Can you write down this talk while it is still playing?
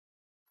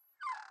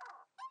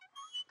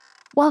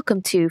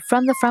Welcome to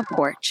From the Front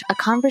Porch, a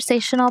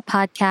conversational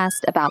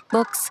podcast about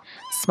books,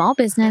 small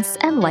business,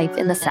 and life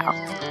in the South.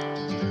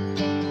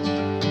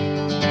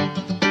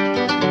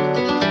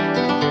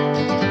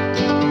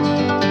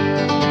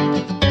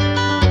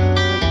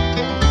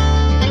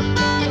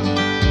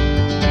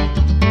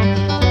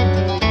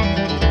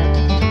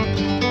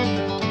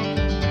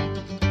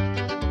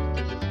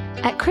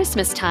 At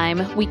Christmas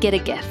time, we get a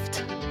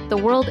gift. The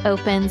world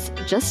opens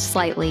just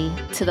slightly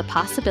to the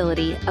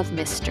possibility of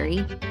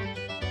mystery.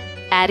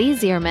 Addie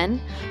Zierman,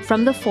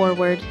 From the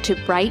Forward to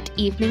Bright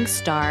Evening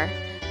Star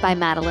by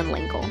Madeleine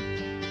L'Engle.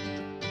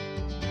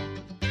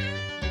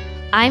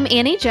 I'm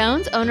Annie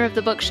Jones, owner of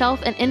The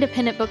Bookshelf, an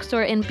independent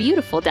bookstore in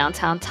beautiful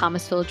downtown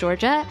Thomasville,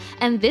 Georgia,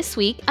 and this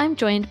week I'm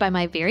joined by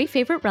my very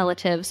favorite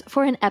relatives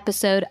for an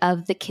episode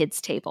of The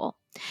Kids Table.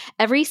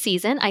 Every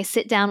season, I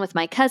sit down with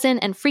my cousin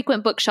and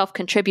frequent Bookshelf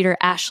contributor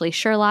Ashley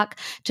Sherlock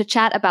to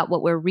chat about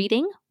what we're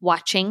reading,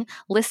 watching,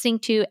 listening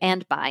to,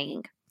 and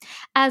buying.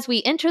 As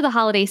we enter the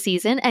holiday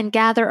season and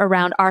gather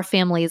around our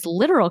family's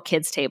literal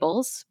kids'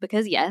 tables,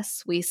 because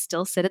yes, we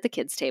still sit at the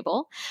kids'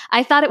 table,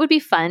 I thought it would be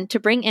fun to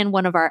bring in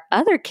one of our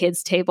other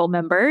kids' table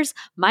members,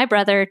 my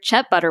brother,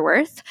 Chet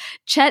Butterworth.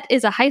 Chet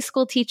is a high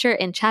school teacher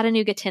in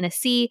Chattanooga,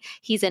 Tennessee.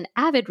 He's an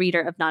avid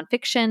reader of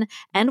nonfiction,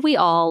 and we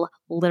all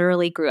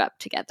literally grew up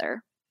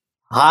together.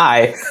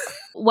 Hi.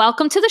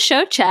 Welcome to the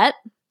show, Chet.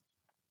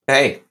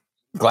 Hey,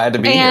 glad to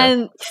be here.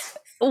 And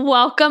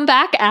welcome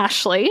back,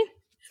 Ashley.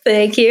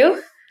 Thank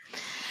you.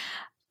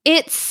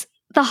 It's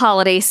the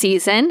holiday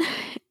season,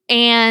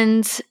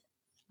 and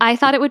I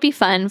thought it would be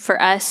fun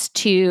for us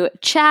to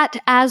chat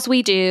as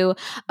we do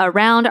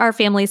around our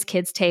family's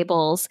kids'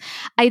 tables.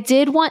 I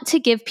did want to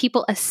give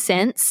people a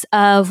sense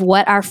of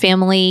what our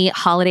family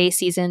holiday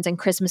seasons and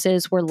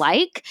Christmases were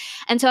like.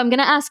 And so I'm going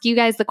to ask you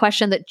guys the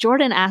question that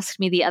Jordan asked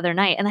me the other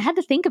night, and I had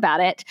to think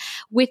about it,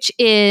 which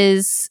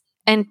is,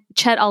 and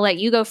Chet, I'll let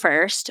you go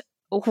first.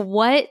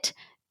 What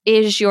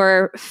is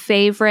your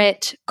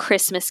favorite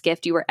Christmas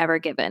gift you were ever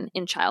given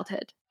in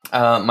childhood?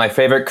 My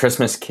favorite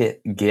Christmas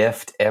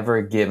gift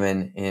ever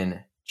given in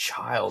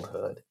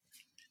childhood.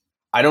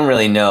 I don't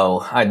really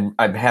know.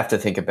 I'd have to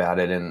think about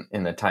it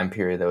in a time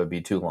period that would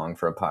be too long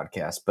for a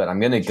podcast. But I'm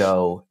going to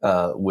go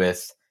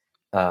with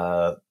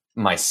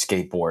my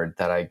skateboard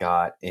that I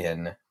got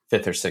in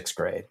 5th or 6th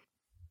grade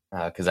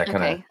because that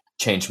kind of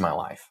changed my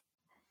life.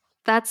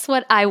 That's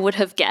what I would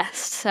have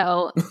guessed.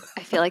 So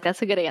I feel like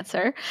that's a good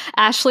answer.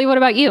 Ashley, what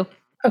about you?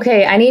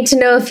 Okay, I need to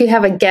know if you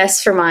have a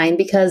guess for mine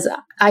because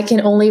I can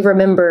only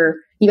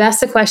remember, you asked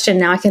the question,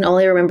 now I can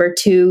only remember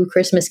 2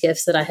 Christmas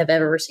gifts that I have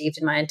ever received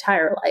in my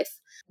entire life.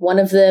 One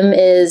of them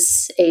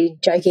is a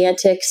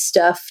gigantic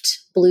stuffed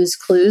Blue's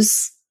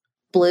Clues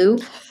blue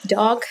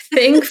dog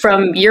thing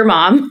from your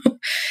mom.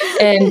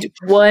 And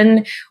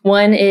one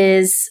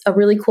is a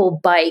really cool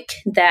bike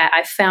that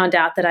I found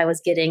out that I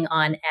was getting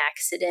on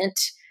accident.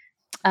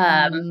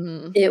 I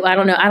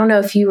don't know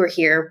if you were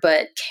here,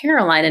 but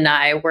Caroline and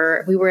I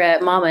were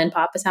at Mama and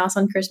Papa's house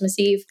on Christmas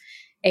Eve,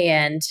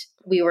 and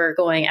we were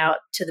going out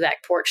to the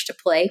back porch to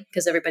play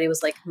because everybody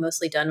was like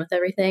mostly done with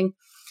everything.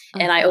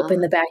 And I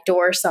opened the back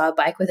door, saw a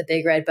bike with a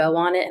big red bow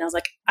on it, and I was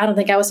like, I don't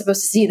think I was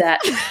supposed to see that.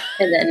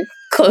 And then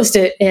closed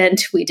it, and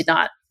we did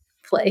not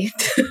play.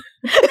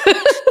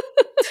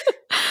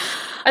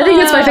 I think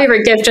that's my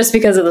favorite gift just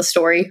because of the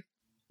story.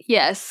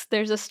 Yes,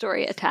 there's a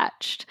story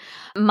attached.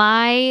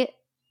 My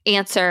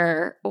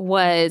answer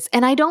was,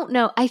 and I don't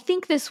know, I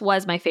think this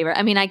was my favorite.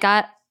 I mean, I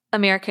got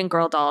American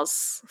Girl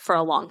dolls for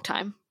a long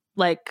time,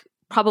 like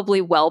probably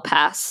well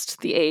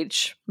past the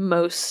age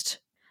most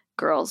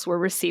girls were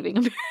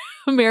receiving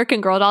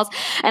American Girl dolls.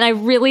 And I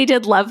really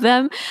did love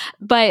them.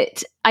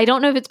 But I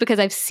don't know if it's because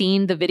I've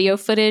seen the video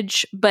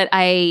footage, but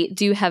I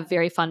do have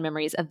very fond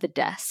memories of the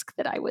desk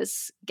that I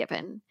was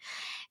given.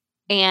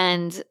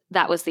 And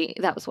that was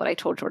what I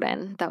told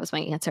Jordan. That was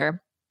my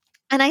answer.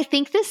 And I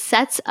think this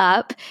sets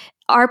up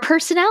our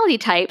personality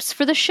types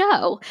for the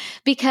show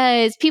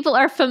because people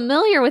are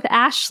familiar with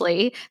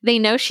Ashley. They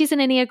know she's an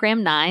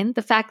Enneagram 9.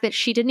 The fact that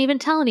she didn't even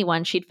tell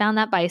anyone she'd found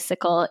that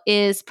bicycle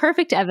is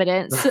perfect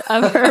evidence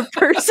of her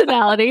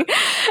personality.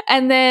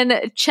 And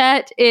then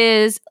Chet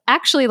is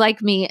actually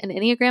like me, an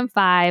Enneagram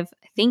 5.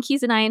 I think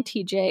he's an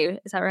INTJ.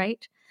 Is that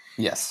right?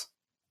 Yes.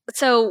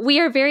 So we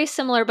are very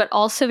similar, but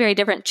also very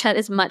different. Chet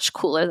is much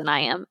cooler than I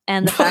am.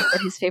 And the fact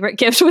that his favorite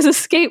gift was a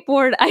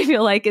skateboard, I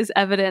feel like is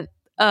evident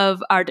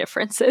of our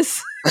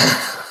differences.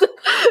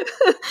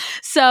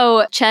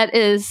 So Chet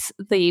is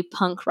the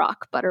punk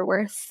rock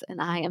Butterworth,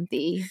 and I am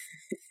the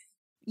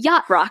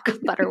yacht rock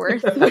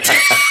Butterworth,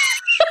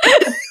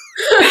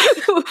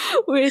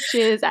 which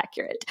is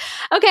accurate.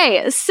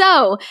 Okay,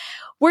 so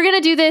we're going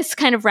to do this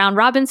kind of round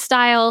robin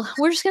style.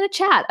 We're just going to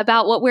chat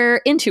about what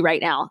we're into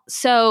right now.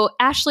 So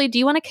Ashley, do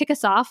you want to kick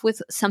us off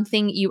with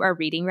something you are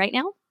reading right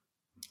now?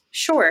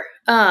 Sure.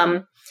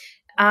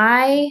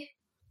 I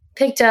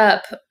picked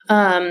up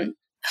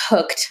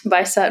Hooked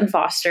by Sutton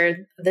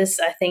Foster. This,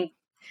 I think,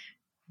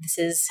 this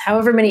is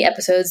however many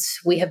episodes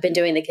we have been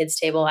doing the kids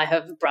table. I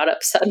have brought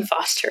up Sutton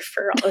Foster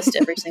for almost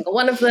every single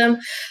one of them.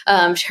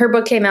 Her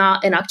book came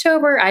out in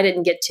October. I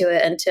didn't get to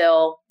it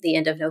until the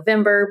end of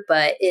November,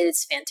 but it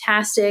is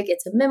fantastic.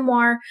 It's a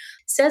memoir.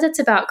 It says it's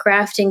about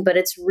crafting, but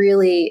it's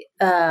really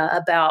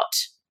about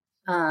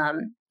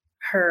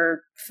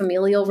her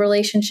familial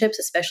relationships,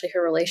 especially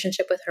her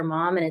relationship with her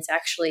mom. And it's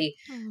actually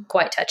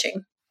quite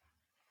touching.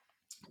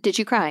 Did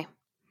you cry?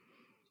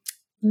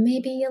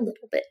 Maybe a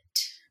little bit.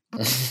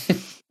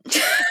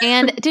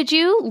 And did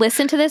you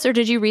listen to this or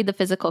did you read the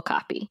physical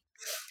copy?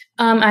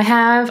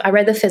 I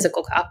read the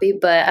physical copy,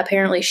 but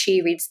apparently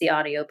she reads the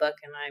audiobook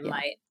and I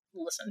might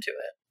listen to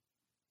it.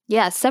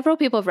 Yeah, several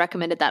people have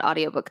recommended that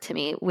audiobook to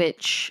me,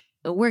 which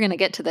we're going to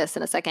get to this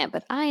in a second,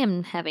 but I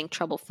am having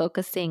trouble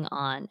focusing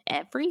on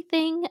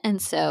everything. And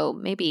so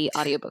maybe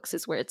audiobooks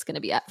is where it's going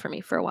to be at for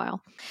me for a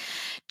while.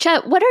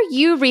 Chet, what are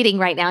you reading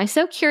right now? I'm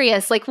so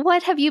curious. Like,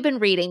 what have you been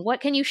reading? What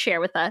can you share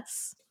with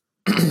us?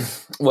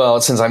 Well,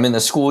 since I'm in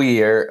the school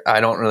year, I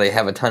don't really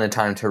have a ton of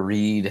time to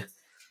read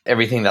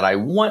everything that I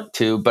want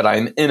to, but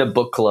I'm in a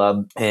book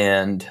club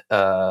and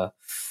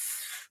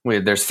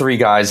there's 3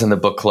 guys in the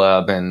book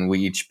club and we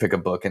each pick a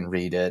book and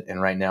read it.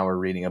 And right now we're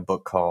reading a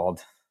book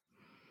called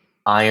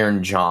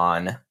Iron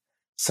John,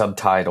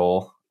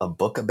 subtitle, A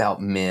Book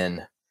About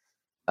Men.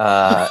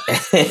 I'll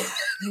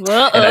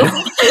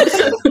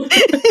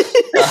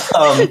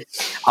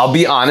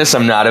be honest,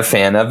 I'm not a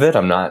fan of it.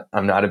 I'm not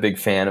a big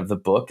fan of the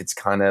book. It's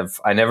kind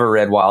of, I never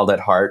read Wild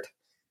at Heart.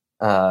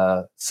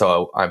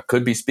 So I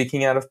could be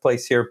speaking out of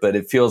place here, but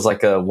it feels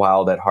like a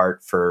Wild at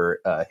Heart for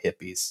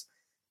hippies.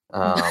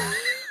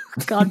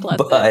 God bless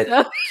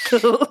but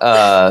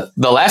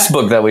the last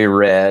book that we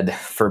read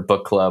for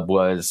book club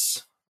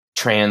was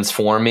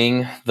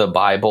Transforming the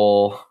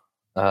Bible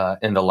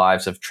in the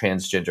Lives of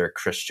Transgender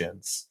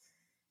Christians.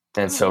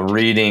 And so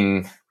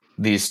reading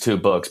these 2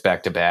 books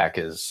back to back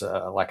is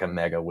like a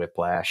mega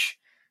whiplash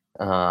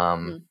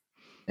and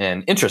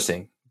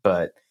interesting.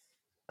 But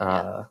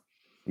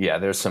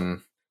there's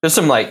some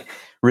like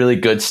really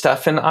good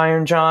stuff in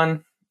Iron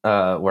John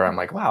where I'm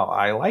like, wow,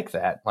 I like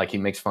that. Like he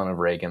makes fun of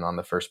Reagan on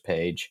the first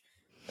page.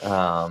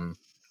 That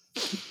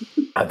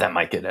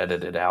might get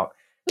edited out.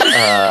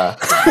 But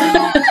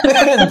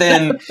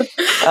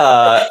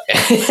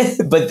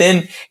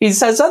then he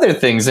says other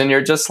things and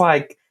you're just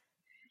like,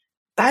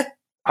 that,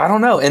 I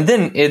don't know. And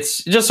then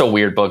it's just a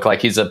weird book.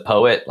 Like he's a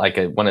poet, like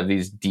one of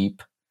these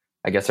deep,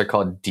 I guess they're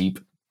called deep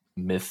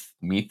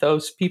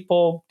mythos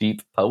people,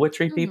 deep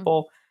poetry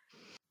people.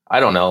 I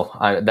don't know.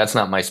 That's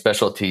not my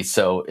specialty.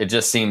 So it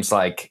just seems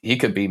like he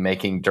could be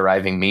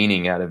deriving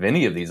meaning out of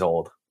any of these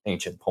old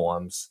ancient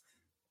poems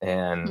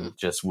and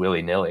just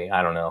willy-nilly.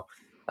 I don't know.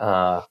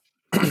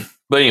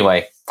 But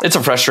anyway, it's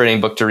a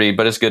frustrating book to read,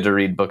 but it's good to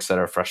read books that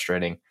are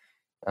frustrating,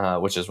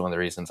 which is one of the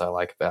reasons I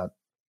like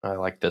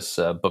this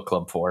book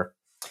club for,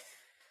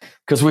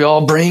 because we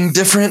all bring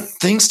different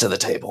things to the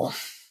table.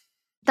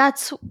 I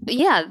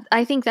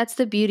think that's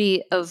the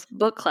beauty of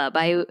book club.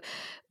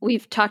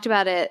 We've talked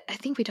about it. I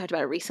think we talked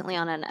about it recently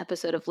on an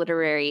episode of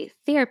Literary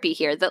Therapy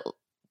here.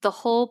 The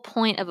whole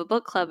point of a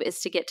book club is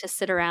to get to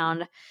sit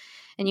around,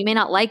 and you may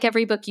not like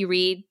every book you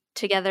read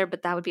together,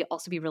 but that would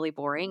also be really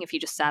boring if you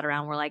just sat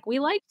around and were like, we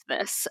liked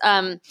this.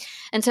 And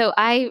so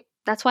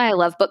that's why I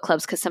love book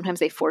clubs, because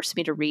sometimes they force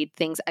me to read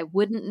things I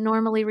wouldn't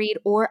normally read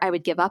or I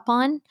would give up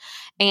on.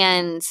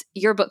 And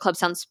your book club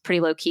sounds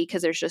pretty low key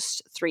because there's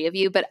just 3 of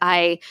you. But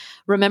I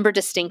remember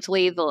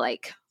distinctly the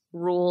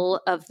rule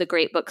of the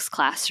Great Books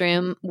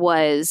classroom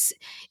was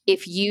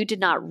if you did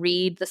not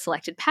read the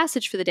selected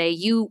passage for the day,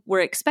 you were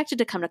expected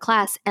to come to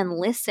class and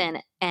listen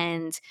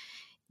and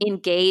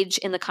engage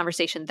in the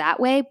conversation that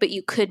way, but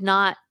you could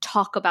not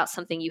talk about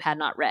something you had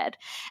not read.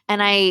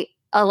 And I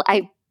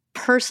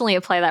personally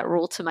apply that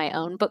rule to my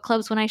own book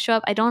clubs when I show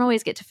up. I don't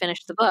always get to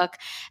finish the book.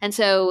 And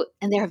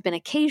there have been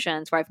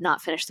occasions where I've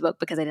not finished the book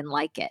because I didn't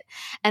like it.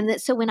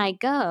 And so when I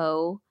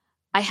go,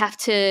 I have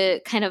to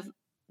kind of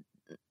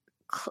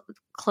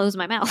close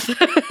my mouth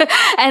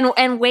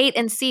and wait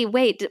and see,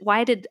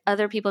 why did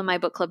other people in my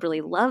book club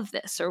really love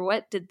this? Or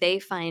what did they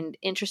find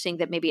interesting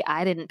that maybe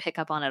I didn't pick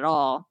up on at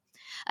all?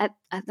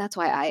 That's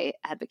why I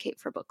advocate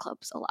for book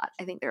clubs a lot.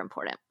 I think they're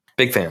important.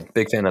 Big fan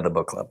of the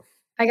book club.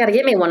 I got to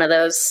get me one of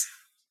those.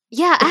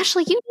 Yeah,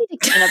 Ashley, you need to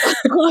get in a book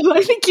club.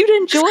 I think you'd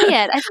enjoy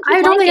it.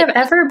 I don't think I've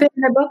ever been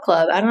in a book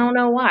club. I don't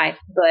know why,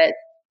 but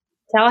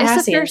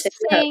Tallahassee. It's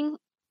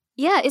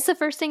the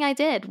first thing I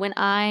did when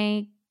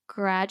I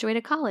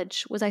graduated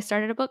college was I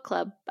started a book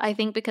club. I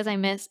think because I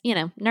miss,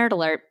 nerd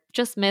alert,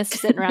 just miss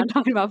sitting around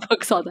talking about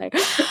books all day.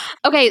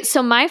 Okay,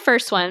 so my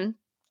first one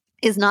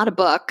is not a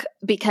book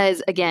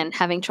because, again,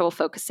 having trouble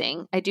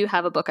focusing. I do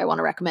have a book I want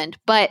to recommend,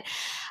 but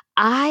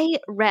I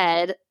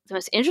read the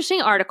most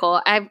interesting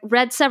article. I've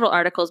read several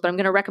articles, but I'm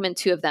going to recommend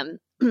 2 of them.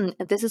 And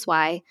this is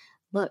why,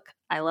 look,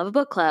 I love a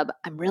book club.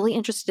 I'm really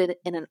interested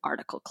in an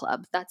article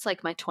club. That's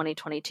like my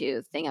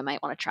 2022 thing I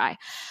might want to try.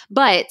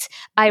 But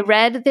I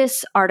read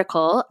this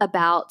article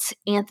about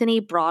Anthony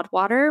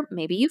Broadwater.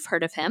 Maybe you've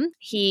heard of him.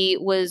 He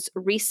was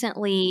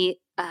recently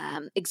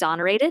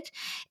exonerated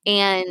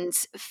and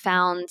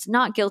found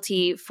not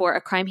guilty for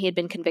a crime he had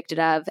been convicted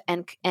of,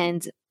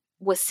 and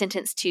was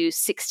sentenced to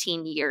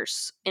 16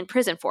 years in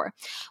prison for,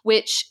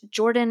 which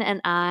Jordan and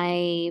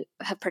I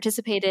have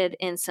participated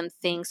in some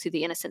things through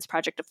the Innocence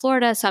Project of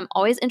Florida. So I'm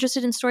always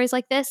interested in stories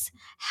like this.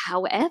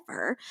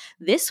 However,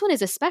 this one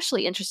is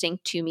especially interesting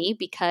to me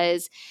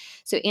because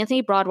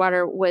Anthony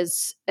Broadwater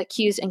was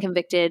accused and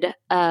convicted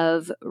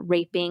of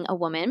raping a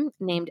woman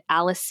named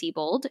Alice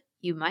Sebold.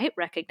 You might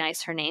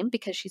recognize her name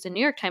because she's a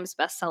New York Times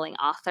bestselling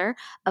author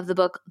of the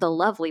book The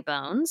Lovely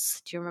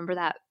Bones. Do you remember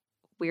that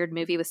weird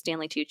movie with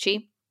Stanley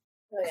Tucci?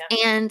 Oh,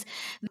 yeah.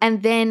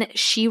 And then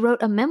she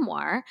wrote a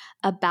memoir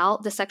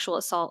about the sexual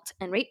assault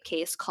and rape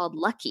case called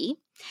Lucky.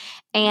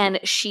 And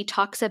she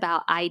talks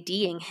about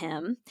IDing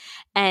him.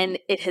 And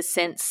it has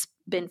since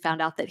been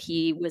found out that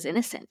he was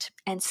innocent.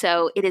 And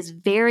so it is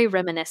very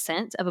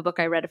reminiscent of a book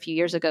I read a few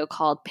years ago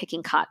called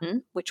Picking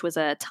Cotton, which was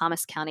a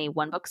Thomas County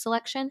one book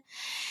selection.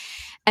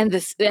 And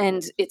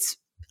it's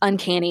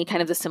uncanny,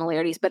 kind of the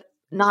similarities, but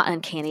not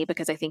uncanny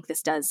because I think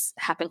this does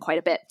happen quite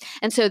a bit.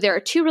 And so there are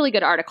two really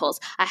good articles.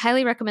 I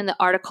highly recommend the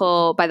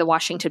article by the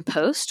Washington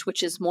Post,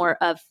 which is more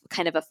of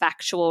kind of a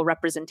factual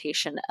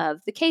representation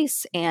of the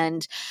case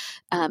and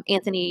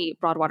Anthony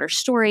Broadwater's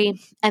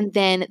story. And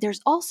then there's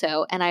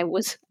also, and I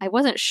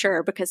wasn't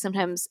sure because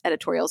sometimes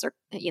editorials are,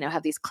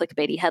 have these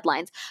clickbaity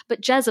headlines, but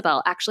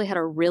Jezebel actually had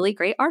a really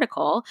great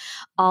article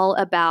all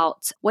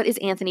about what is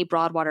Anthony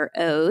Broadwater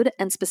owed,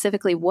 and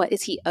specifically what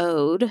is he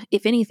owed,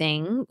 if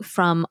anything,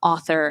 from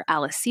author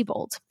Alice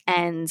Sebold.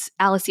 And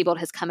Alice Sebold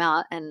has come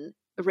out and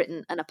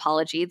written an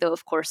apology, though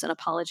of course an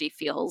apology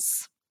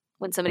feels,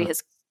 when somebody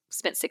has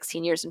spent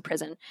 16 years in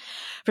prison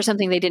for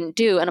something they didn't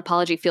do, an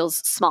apology feels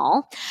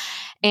small.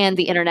 And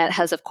the internet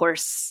has, of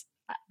course,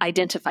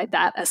 identified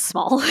that as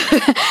small.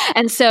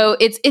 And so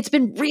it's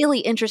been really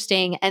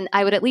interesting. And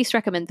I would at least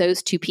recommend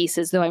those two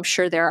pieces, though I'm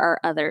sure there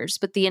are others.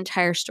 But the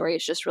entire story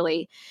is just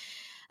really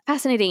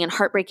fascinating and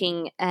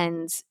heartbreaking,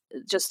 and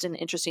just an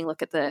interesting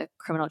look at the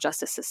criminal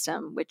justice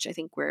system, which I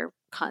think we're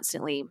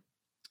constantly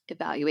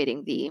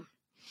evaluating the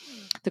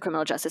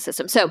criminal justice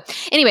system. So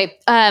anyway,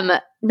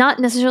 not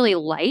necessarily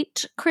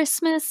light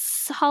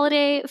Christmas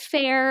holiday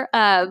fare,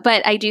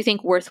 but I do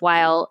think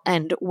worthwhile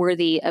and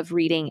worthy of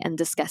reading and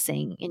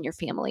discussing in your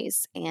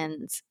families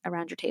and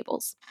around your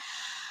tables.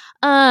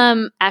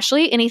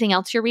 Ashley, anything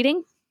else you're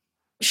reading?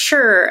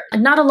 Sure.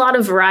 Not a lot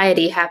of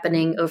variety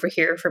happening over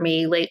here for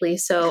me lately.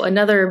 So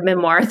another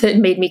memoir that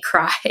made me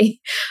cry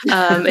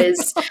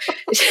is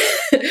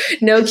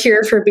No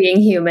Cure for Being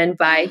Human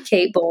by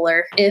Kate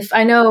Bowler.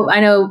 I know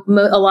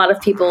a lot of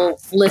people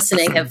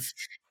listening have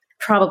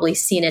probably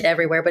seen it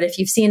everywhere, but if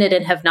you've seen it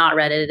and have not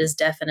read it, it is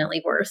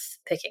definitely worth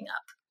picking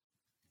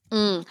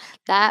up.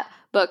 That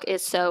book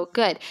is so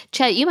good.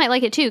 Chet, you might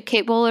like it too.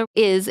 Kate Bowler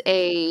is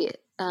a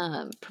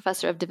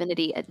professor of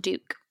divinity at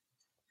Duke.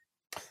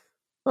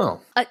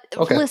 Oh,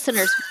 okay.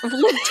 Listeners. I was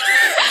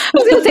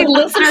going to say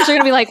listeners are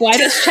going to be like, why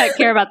does Chet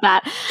care about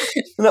that?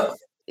 No.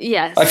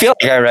 Yes. I feel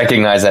like I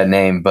recognize that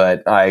name,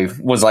 but I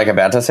was like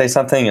about to say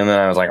something, and then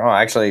I was like, oh,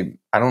 actually,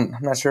 I'm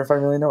not sure if I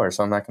really know her,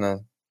 so I'm not going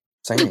to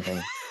say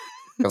anything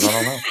because I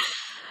don't know.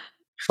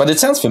 But it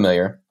sounds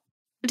familiar.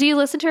 Do you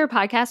listen to her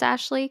podcast,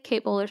 Ashley?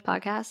 Kate Bowler's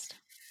podcast?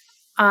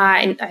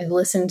 I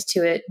listened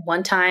to it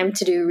one time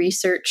to do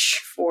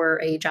research for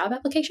a job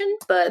application,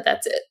 but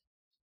that's it.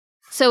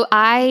 So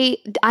I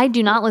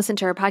do not listen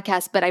to her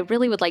podcast, but I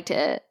really would like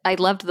to. I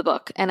loved the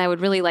book, and I would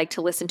really like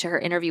to listen to her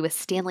interview with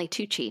Stanley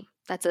Tucci.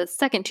 That's a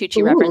second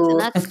Tucci reference, and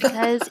that's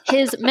because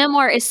his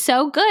memoir is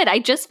so good. I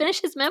just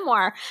finished his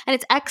memoir, and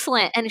it's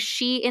excellent, and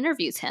she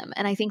interviews him,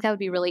 and I think that would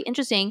be really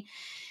interesting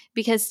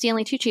because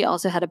Stanley Tucci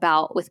also had a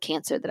bout with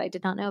cancer that I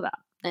did not know about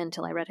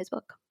until I read his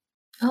book.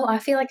 Oh, I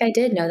feel like I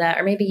did know that,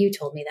 or maybe you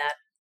told me that.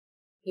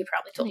 You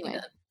probably told me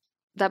that.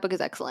 That book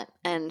is excellent,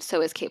 and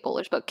so is Kate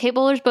Bowler's book. Kate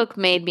Bowler's book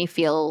made me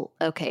feel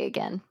okay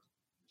again.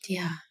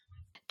 Yeah.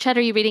 Chet,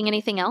 are you reading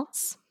anything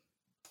else?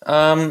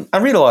 I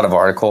read a lot of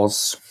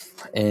articles,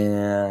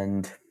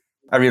 and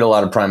I read a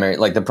lot of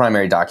the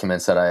primary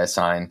documents that I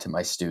assign to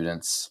my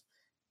students.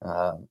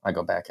 I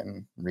go back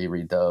and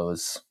reread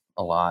those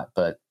a lot,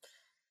 but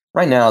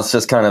right now it's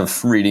just kind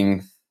of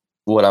reading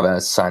what I'm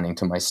assigning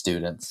to my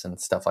students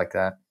and stuff like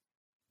that.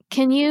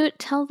 Can you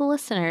tell the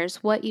listeners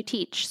what you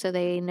teach so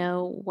they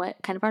know what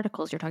kind of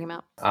articles you're talking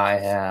about? I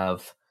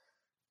have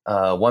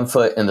one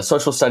foot in the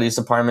social studies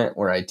department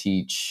where I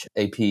teach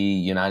AP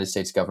United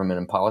States Government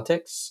and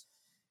Politics.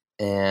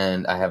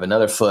 And I have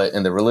another foot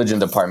in the religion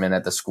department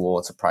at the school.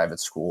 It's a private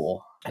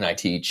school. And I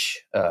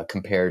teach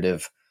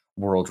comparative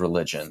world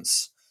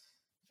religions.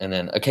 And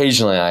then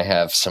occasionally I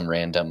have some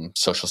random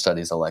social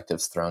studies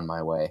electives thrown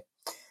my way.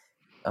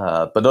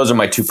 But those are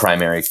my two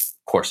primary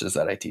courses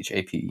that I teach,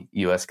 AP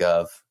US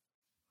Gov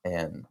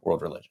and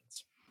world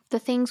religions. The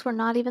things we're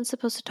not even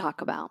supposed to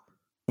talk about.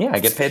 Yeah, I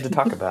get paid to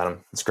talk about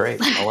them. It's great.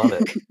 I love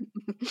it.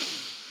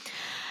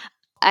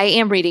 I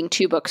am reading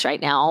two books right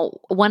now.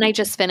 One I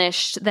just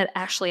finished that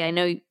Ashley, I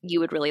know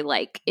you would really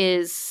like,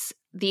 is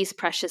These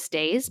Precious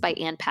Days by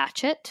Ann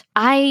Patchett.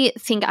 I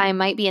think I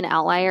might be an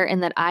outlier in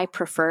that I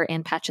prefer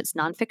Ann Patchett's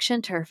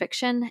nonfiction to her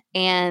fiction.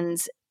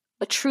 And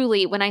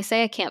truly, when I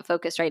say I can't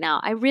focus right now,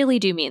 I really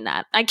do mean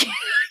that. I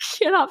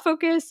cannot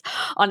focus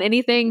on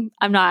anything.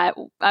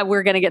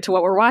 We're going to get to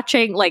what we're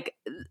watching. Like,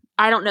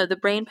 I don't know. The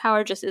brain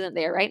power just isn't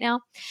there right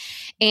now.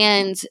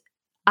 And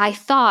I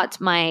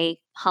thought my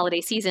holiday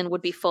season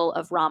would be full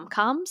of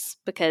rom-coms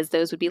because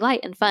those would be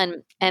light and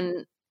fun.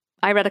 And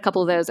I read a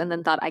couple of those and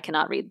then thought I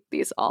cannot read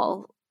these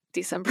all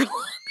December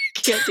long. I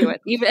can't do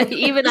it.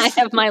 Even I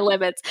have my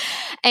limits.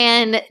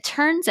 And it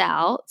turns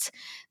out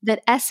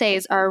that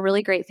essays are a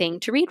really great thing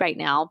to read right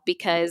now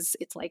because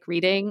it's like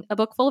reading a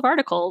book full of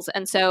articles.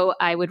 And so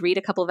I would read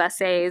a couple of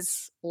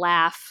essays,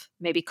 laugh,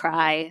 maybe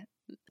cry,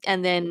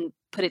 and then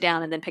put it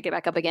down and then pick it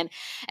back up again.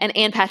 And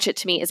Ann Patchett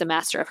to me is a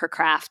master of her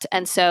craft.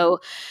 And so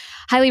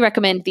highly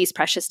recommend These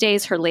Precious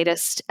Days, her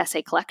latest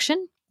essay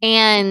collection.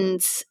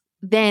 And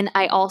then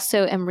I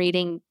also am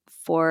reading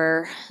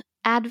for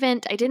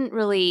Advent. I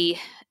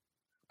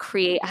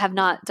have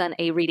not done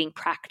a reading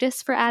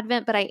practice for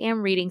Advent, but I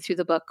am reading through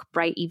the book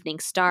Bright Evening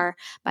Star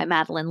by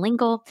Madeleine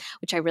L'Engle,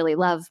 which I really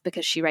love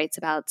because she writes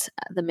about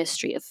the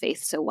mystery of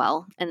faith so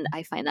well. And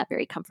I find that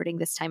very comforting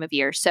this time of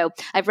year. So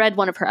I've read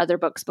one of her other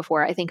books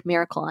before. I think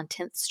Miracle on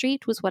 10th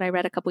Street was what I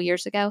read a couple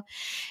years ago.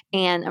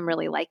 And I'm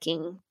really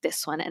liking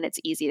this one. And it's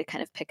easy to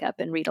kind of pick up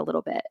and read a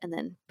little bit and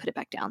then put it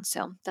back down.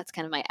 So that's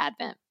kind of my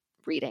Advent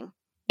reading.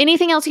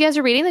 Anything else you guys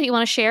are reading that you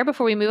want to share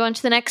before we move on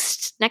to the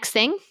next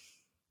thing?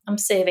 I'm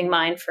saving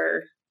mine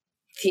for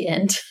the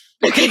end.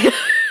 Okay.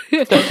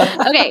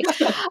 Okay.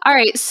 All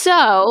right.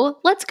 So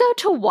let's go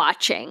to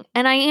watching.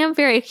 And I am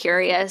very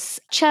curious.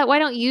 Chet, why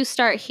don't you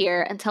start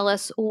here and tell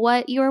us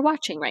what you are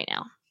watching right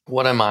now?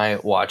 What am I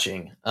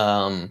watching?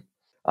 I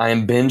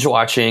am binge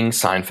watching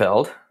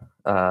Seinfeld.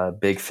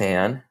 Big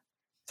fan.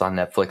 It's on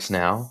Netflix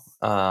now.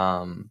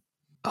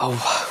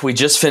 We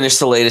just finished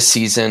the latest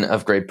season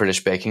of Great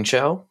British Baking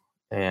Show.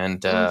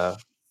 And,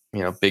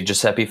 big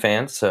Giuseppe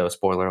fan. So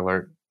spoiler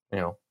alert,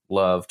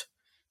 loved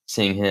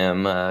seeing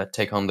him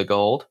take home the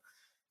gold.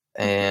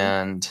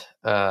 And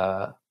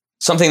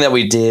something that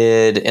we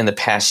did in the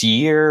past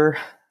year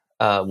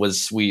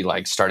was we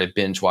started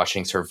binge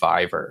watching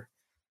Survivor,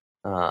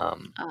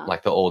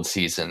 like the old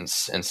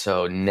seasons. And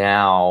so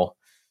now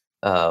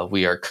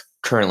we are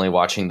currently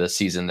watching the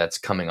season that's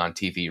coming on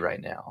TV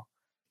right now.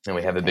 And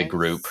we have a big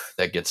group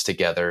that gets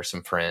together,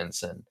 some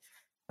friends, and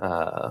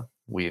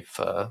we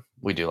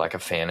do like a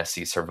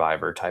fantasy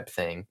Survivor type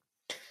thing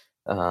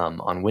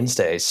on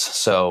Wednesdays.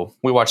 So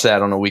we watch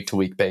that on a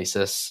week-to-week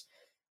basis.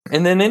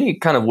 And then any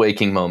kind of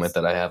waking moment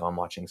that I have, I'm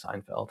watching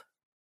Seinfeld.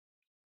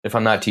 If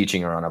I'm not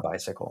teaching or on a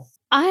bicycle.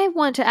 I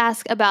want to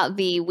ask about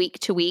the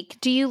week-to-week.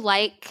 Do you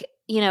like,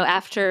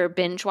 after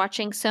binge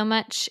watching so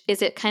much,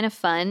 is it kind of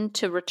fun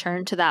to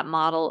return to that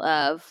model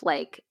of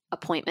like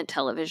appointment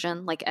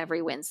television? Like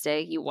every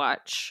Wednesday you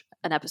watch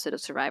an episode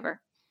of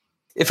Survivor?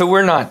 If it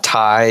were not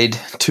tied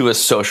to a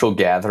social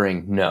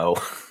gathering, no.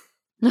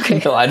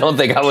 Okay. No, I don't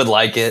think I would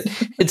like it.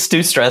 It's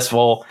too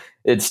stressful.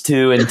 It's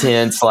too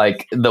intense.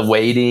 Like the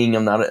waiting,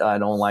 I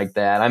don't like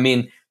that. I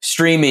mean,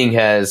 streaming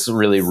has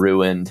really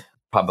ruined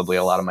probably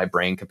a lot of my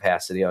brain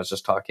capacity. I was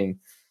just talking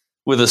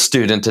with a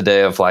student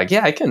today of like,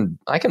 yeah, I can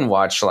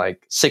watch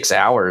like 6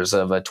 hours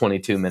of a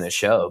 22-minute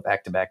show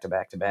back to back to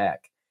back to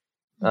back.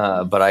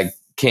 But I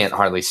can't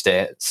hardly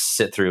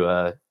sit through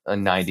a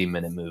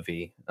 90-minute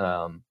movie.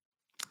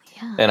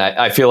 And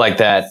I feel like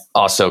that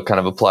also kind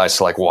of applies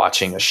to like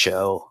watching a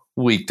show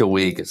week to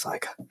week. It's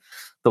like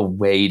the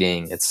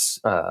waiting. It's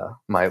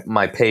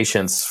my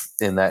patience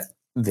in that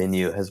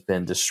venue has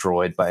been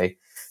destroyed by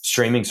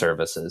streaming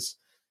services.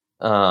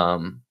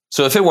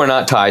 So if it were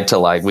not tied to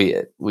like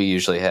we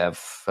usually have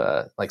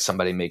like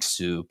somebody makes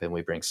soup and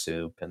we bring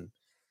soup, and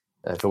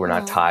if it were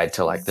not tied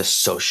to like the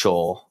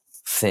social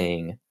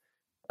thing,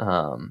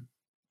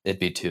 it'd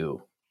be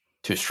too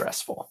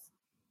stressful.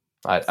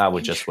 I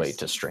would just wait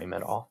to stream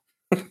it all.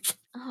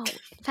 Oh,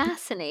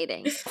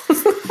 fascinating.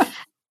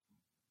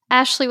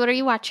 Ashley, what are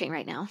you watching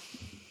right now?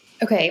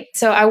 Okay,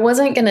 so I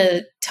wasn't going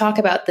to talk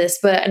about this,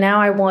 but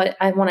now I want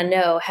to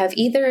know, have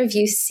either of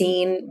you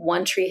seen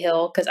One Tree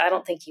Hill? Because I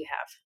don't think you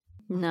have.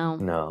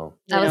 No.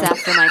 That was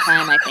after my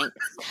time, I think.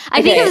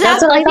 I think it was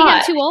after. I think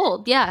I'm too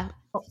old. Yeah.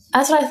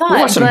 That's what I thought. We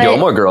watched some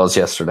Gilmore Girls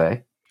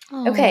yesterday.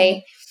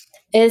 Okay.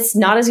 It's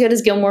not as good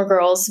as Gilmore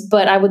Girls,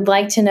 but I would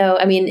like to know,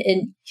 I mean,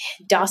 in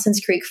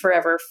Dawson's Creek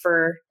forever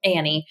for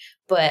Annie,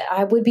 but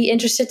I would be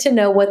interested to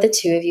know what the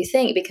two of you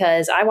think,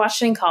 because I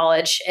watched it in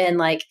college and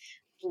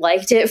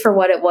liked it for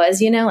what it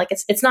was, like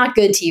it's not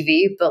good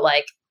TV, but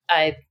like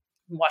I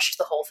watched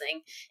the whole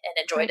thing and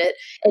enjoyed it.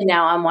 And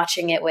now I'm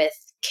watching it with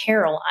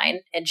Caroline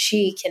and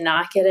she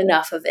cannot get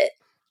enough of it.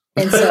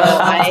 And so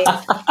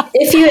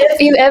if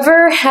you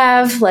ever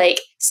have like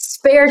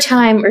spare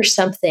time or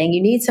something,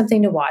 you need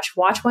something to watch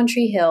One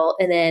Tree Hill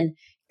and then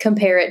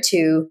compare it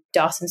to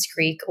Dawson's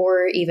Creek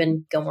or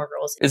even Gilmore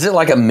Girls. Is it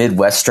like a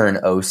Midwestern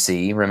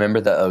OC? Remember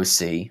the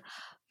OC?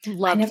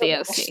 Loved the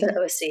OC.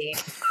 The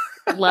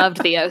OC.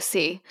 Loved the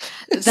OC.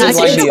 It's That's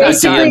like the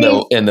basically-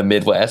 idea in the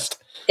Midwest.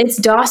 It's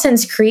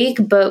Dawson's Creek,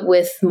 but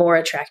with more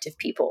attractive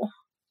people.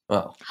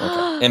 Oh,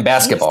 okay. In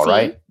basketball, Pacey.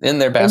 right? In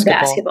their In basketball.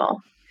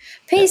 basketball.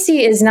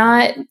 Pacey is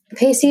not.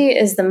 Pacey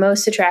is the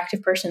most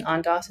attractive person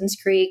on Dawson's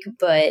Creek,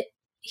 but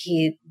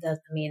he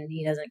doesn't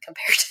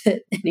compare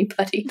to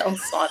anybody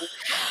else on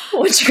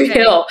One Tree Okay.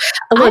 Hill.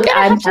 Look, gonna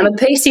I'm have a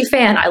Pacey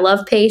fan. I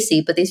love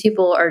Pacey, but these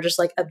people are just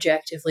like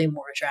objectively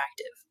more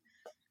attractive.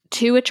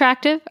 Too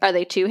attractive? Are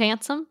they too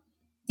handsome?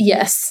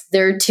 Yes,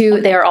 they're too.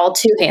 Okay. They are all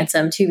too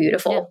handsome, too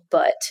beautiful. Yeah.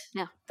 But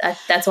Yeah.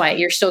 that's why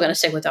you're still going to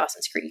stick with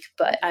Dawson's Creek.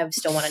 But I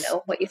still want to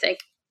know what you think.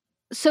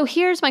 So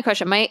here's my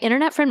question. My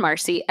internet friend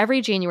Marcy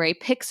every January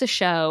picks a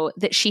show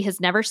that she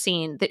has never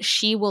seen that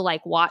she will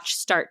like watch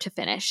start to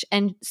finish.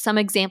 And some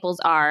examples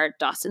are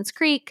Dawson's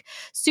Creek,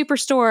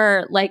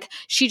 Superstore. Like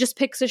she just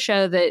picks a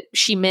show that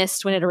she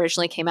missed when it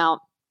originally came out.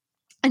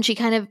 And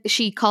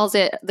she calls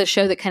it the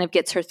show that kind of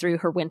gets her through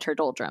her winter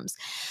doldrums.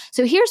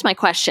 So here's my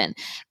question.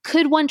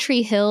 Could One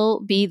Tree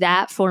Hill be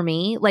that for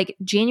me? Like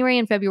January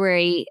and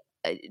February,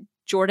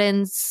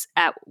 Jordan's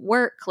at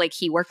work, like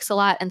he works a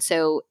lot. And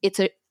so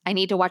I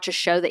need to watch a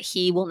show that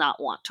he will not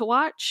want to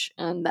watch.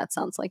 And that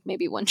sounds like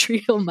maybe One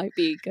Tree Hill might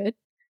be good.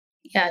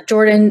 Yeah,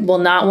 Jordan will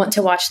not want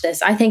to watch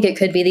this. I think it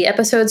could be the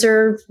episodes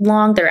are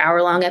long. They're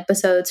hour-long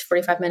episodes,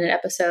 45-minute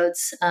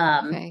episodes.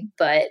 Okay.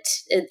 But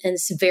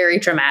it's very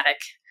dramatic.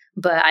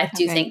 But I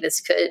do Okay. think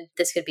this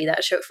could be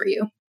that show for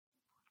you.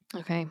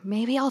 Okay,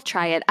 maybe I'll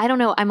try it. I don't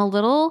know. I'm a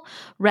little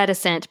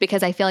reticent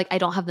because I feel like I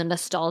don't have the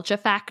nostalgia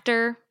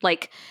factor,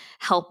 like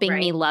helping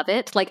me Right. love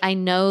it. Like I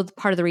know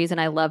part of the reason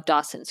I love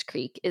Dawson's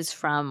Creek is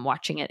from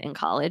watching it in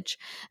college.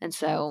 And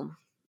so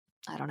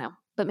I don't know,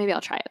 but maybe I'll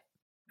try it.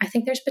 I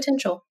think there's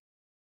potential.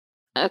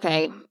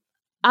 Okay.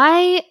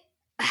 I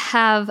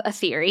have a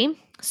theory.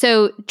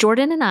 So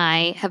Jordan and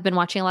I have been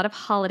watching a lot of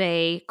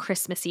holiday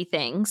Christmassy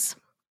things.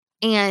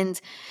 And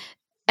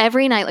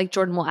every night, like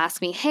Jordan will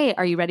ask me, hey,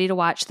 are you ready to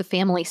watch The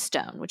Family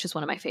Stone, which is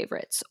one of my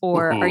favorites?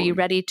 Or are you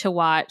ready to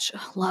watch,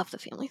 love The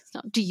Family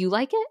Stone. Do you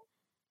like it?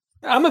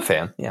 I'm a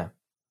fan. Yeah.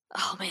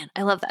 Oh man,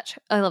 I love that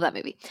show. I love that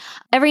movie.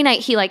 Every night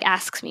he like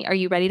asks me, are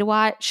you ready to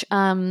watch It's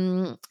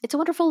a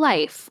Wonderful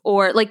Life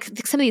or like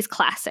some of these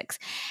classics?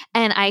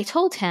 And I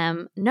told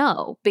him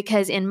no,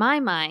 because in my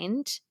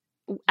mind,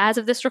 as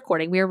of this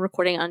recording, we are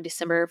recording on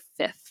December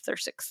 5th or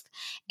 6th.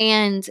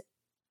 And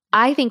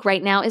I think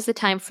right now is the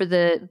time for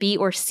the B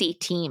or C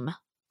team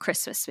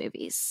Christmas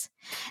movies.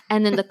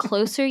 And then the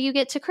closer you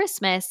get to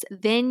Christmas,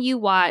 then you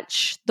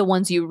watch the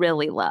ones you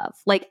really love.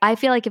 Like I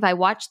feel like if I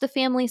watch The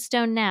Family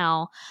Stone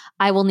now,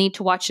 I will need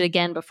to watch it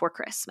again before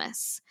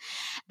Christmas.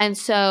 And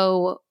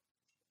so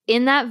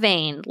in that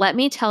vein, let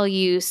me tell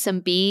you some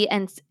B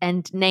and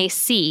nay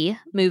C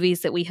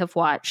movies that we have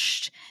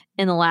watched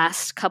in the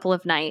last couple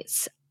of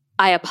nights.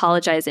 I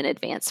apologize in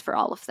advance for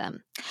all of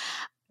them.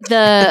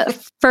 The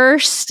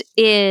first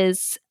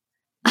is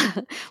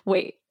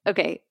wait,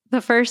 okay.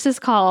 The first is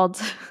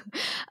called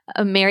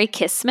A Merry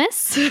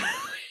Christmas.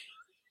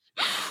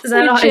 Is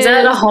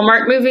that a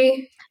Hallmark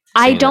movie?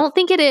 I Seen don't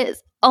think it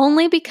is,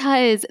 only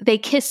because they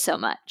kiss so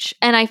much.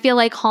 And I feel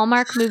like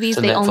Hallmark movies,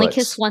 It's they only Netflix.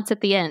 kiss once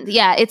at the end.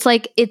 Yeah, it's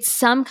like it's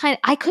some kind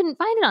I couldn't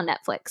find it on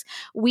Netflix.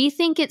 We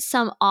think it's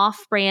some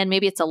off-brand,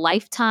 maybe it's a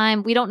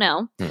Lifetime, we don't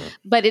know.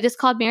 But it is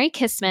called Merry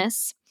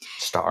Christmas.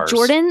 Stars.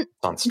 Jordan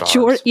on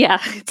Stars. Yeah,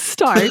 it's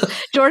stars.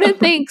 Jordan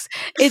thinks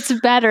it's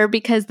better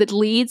because the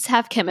leads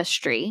have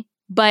chemistry,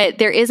 but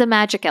there is a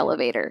magic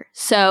elevator.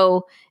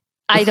 So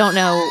I don't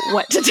know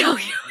what to tell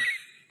you.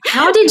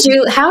 How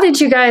did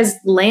you guys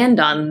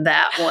land on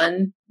that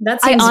one?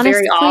 That seems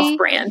very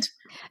off-brand.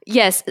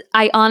 Yes,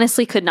 I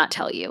honestly could not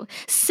tell you.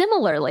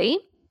 Similarly,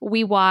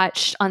 we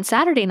watched on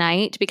Saturday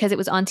night because it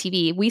was on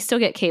TV. We still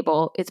get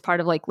cable. It's part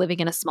of like living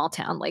in a small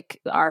town. Like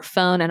our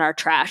phone and our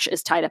trash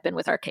is tied up in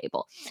with our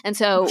cable. And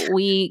so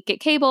we get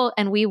cable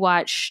and we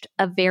watched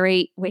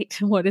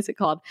what is it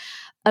called?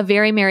 A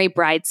Very Merry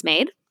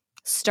Bridesmaid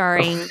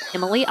starring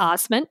Emily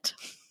Osment.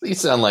 You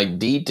sound like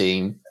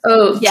D-Team.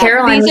 Oh, Yeah,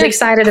 Caroline was these are-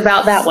 excited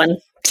about that one.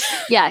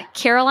 Yeah,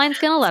 Caroline's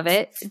going to love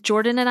it.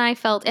 Jordan and I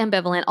felt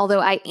ambivalent, although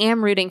I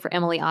am rooting for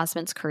Emily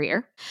Osment's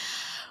career.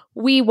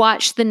 We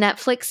watched the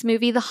Netflix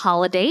movie The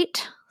Holiday,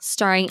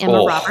 starring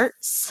Emma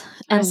Roberts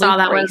and I saw Luke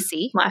that one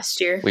Bracey.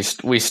 last year.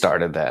 We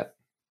started that.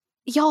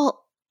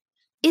 Y'all,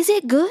 is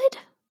it good?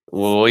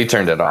 Well, we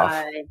turned it off.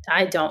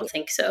 I don't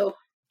think so.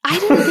 I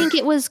didn't think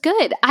it was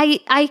good.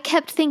 I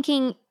kept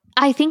thinking,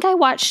 I think I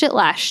watched it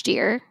last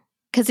year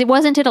because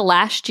wasn't it a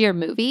last year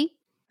movie?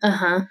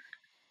 Uh-huh.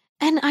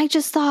 And I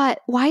just thought,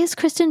 why is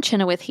Kristen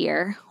Chenoweth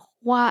here?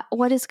 What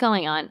is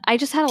going on? I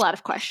just had a lot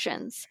of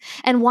questions.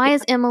 And why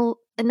is Emma,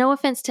 no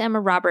offense to Emma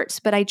Roberts,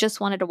 but I just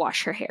wanted to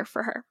wash her hair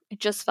for her. It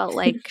just felt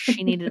like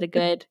she needed a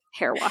good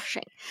hair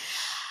washing.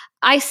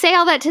 I say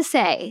all that to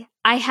say,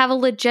 I have a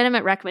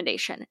legitimate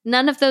recommendation.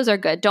 None of those are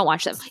good. Don't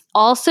watch them.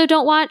 Also,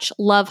 don't watch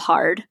Love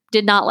Hard.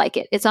 Did not like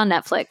it. It's on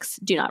Netflix.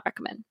 Do not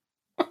recommend.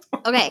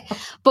 Okay.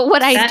 But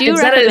what I do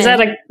recommend...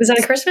 Is that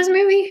a Christmas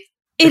movie?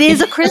 It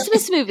is a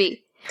Christmas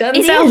movie.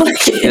 Doesn't sound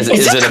like it. Is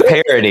it a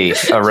parody,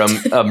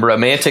 a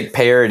romantic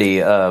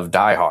parody of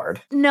Die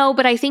Hard? No,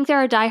 but I think there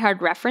are Die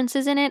Hard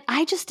references in it.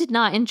 I just did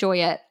not enjoy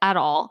it at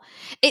all.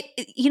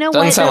 You know,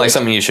 Doesn't sound like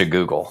something you should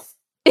Google.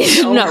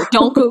 No,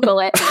 don't Google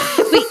it.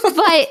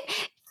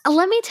 But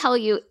let me tell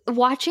you,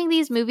 watching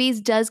these movies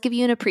does give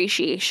you an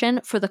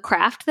appreciation for the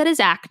craft that is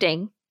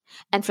acting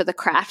and for the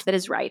craft that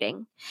is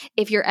writing.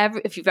 If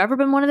you've ever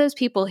been one of those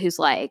people who's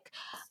like,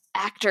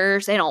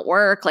 actors, they don't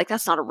work, like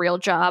that's not a real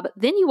job,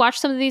 then you watch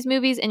some of these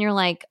movies and you're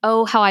like,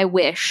 oh, how I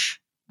wish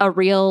a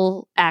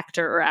real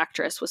actor or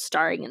actress was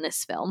starring in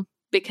this film,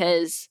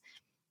 because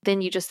then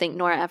you just think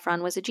Nora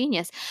Ephron was a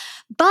genius.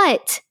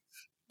 But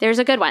there's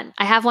a good one.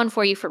 I have one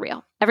for you for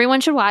real. Everyone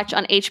should watch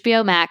on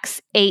HBO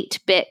Max,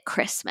 8-Bit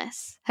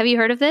Christmas. Have you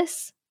heard of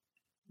this?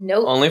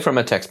 Nope. Only from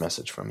a text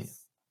message from you.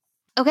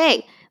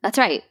 Okay, that's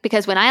right.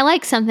 Because when I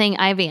like something,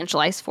 I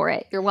evangelize for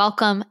it. You're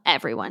welcome,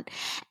 everyone.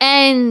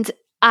 And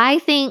I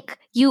think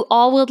you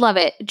all would love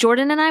it.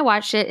 Jordan and I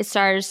watched it. It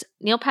stars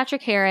Neil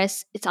Patrick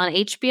Harris. It's on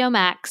HBO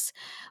Max.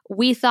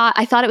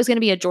 I thought it was going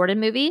to be a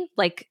Jordan movie,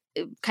 like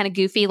kind of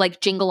goofy,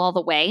 like Jingle All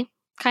the Way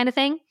kind of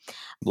thing.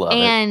 Love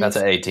it. That's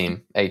an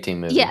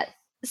A-team movie. Yeah.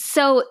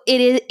 So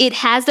it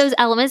has those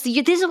elements.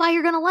 This is why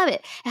you're going to love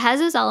it. It has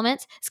those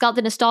elements. It's got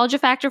the nostalgia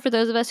factor for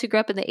those of us who grew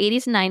up in the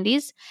 80s and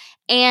 90s.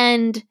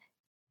 And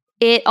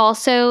it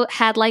also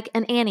had like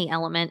an Annie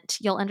element.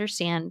 You'll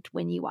understand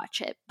when you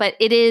watch it. But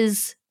it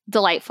is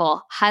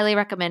delightful. Highly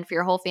recommend for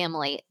your whole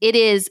family. I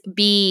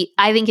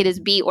think it is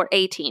B or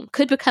A team.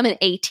 Could become an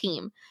A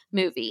team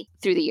movie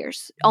through the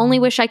years. Only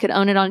wish I could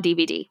own it on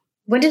DVD.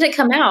 When did it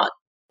come out?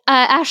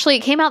 Ashley,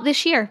 it came out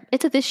this year.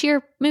 It's a this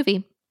year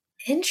movie.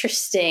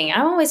 Interesting.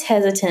 I'm always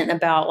hesitant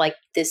about like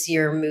this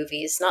year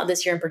movies. Not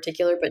this year in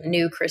particular, but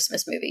new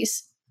Christmas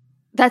movies.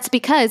 That's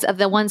because of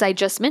the ones I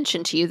just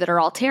mentioned to you that are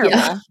all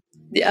terrible.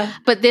 Yeah.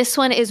 But this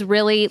one is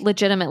really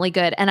legitimately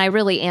good. And I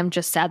really am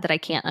just sad that I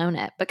can't own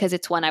it because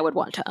it's one I would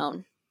want to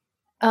own.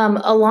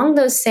 Along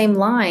those same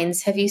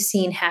lines, have you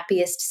seen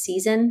Happiest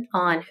Season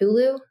on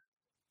Hulu?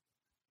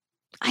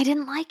 I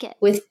didn't like it.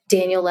 With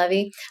Daniel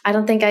Levy? I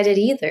don't think I did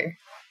either.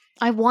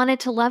 I wanted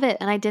to love it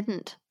and I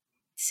didn't.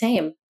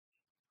 Same.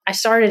 I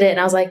started it and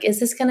I was like, is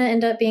this going to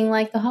end up being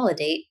like The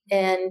Holiday?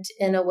 And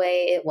in a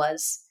way it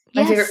was.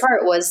 My favorite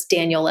part was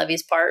Daniel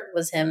Levy's part,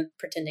 was him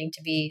pretending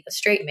to be a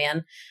straight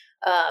man.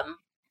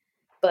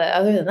 But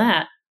other than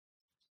that,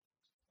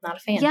 not a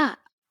fan. Yeah,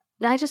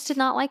 I just did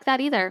not like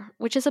that either,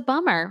 which is a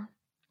bummer.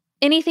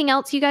 Anything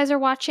else you guys are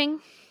watching?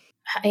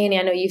 Annie,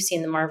 I know you've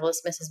seen The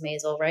Marvelous Mrs.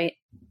 Maisel, right?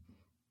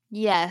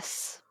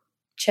 Yes.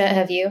 Chet,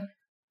 have you?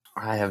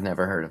 I have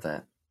never heard of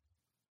that.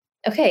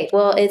 Okay,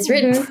 well, it's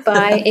written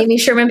by Amy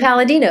Sherman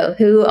Palladino,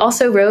 who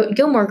also wrote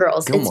Gilmore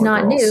Girls. It's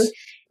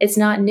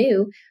not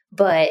new,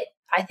 but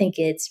I think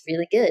it's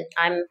really good.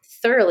 I'm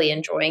thoroughly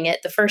enjoying it.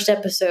 The first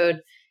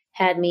episode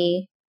had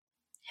me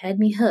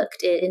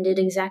hooked. It ended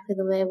exactly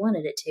the way I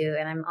wanted it to,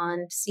 and I'm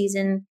on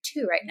season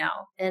 2 right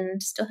now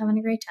and still having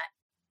a great time.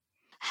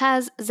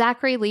 Has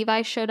Zachary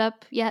Levi showed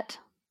up yet?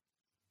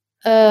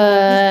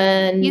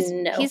 No.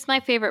 He's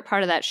my favorite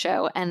part of that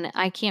show, and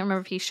I can't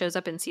remember if he shows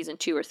up in season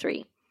 2 or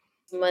 3.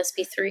 Must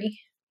be 3.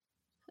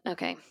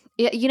 Okay.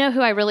 Yeah, you know who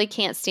I really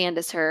can't stand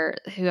is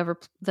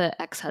the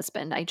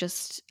ex-husband. I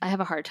have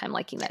a hard time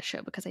liking that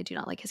show because I do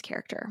not like his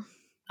character.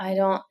 I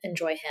don't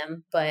enjoy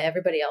him, but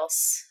everybody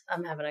else,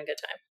 I'm having a good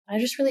time.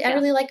 I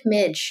really like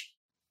Midge.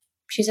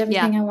 She's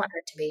everything I want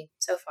her to be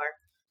so far.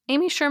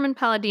 Amy Sherman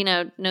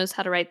Palladino knows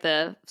how to write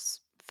the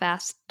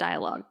fast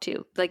dialogue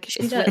too. Like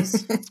she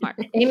does. Smart.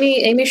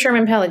 Amy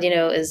Sherman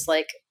Palladino is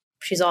like,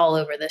 she's all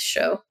over this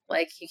show.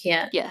 Like you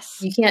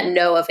can't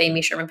know of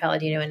Amy Sherman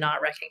Palladino and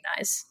not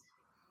recognize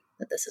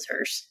that this is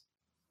hers.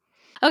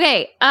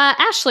 Okay,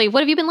 Ashley,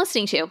 what have you been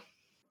listening to?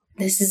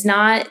 This is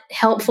not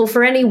helpful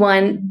for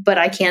anyone, but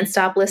I can't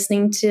stop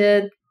listening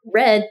to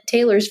Red,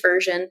 Taylor's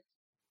version.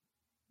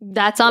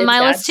 That's on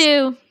my list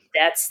too.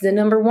 That's the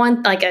number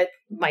one. Like I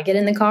might get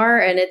in the car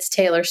and it's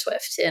Taylor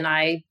Swift, and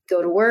I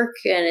go to work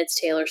and it's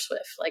Taylor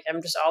Swift. Like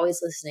I'm just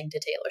always listening to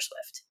Taylor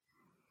Swift.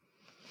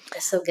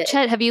 It's so good.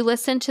 Chet, have you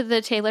listened to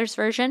the Taylor's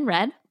version,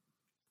 Red?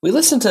 We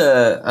listened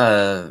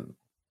to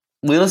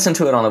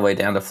it on the way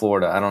down to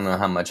Florida. I don't know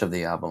how much of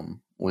the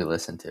album we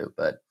listened to,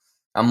 but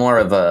I'm more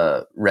of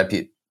a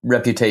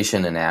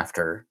Reputation and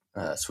After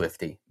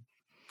Swiftie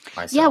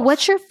myself. Yeah,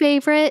 what's your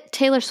favorite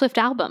Taylor Swift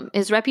album?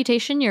 Is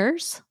Reputation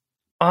yours?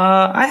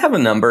 I have a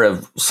number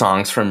of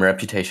songs from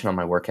Reputation on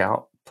my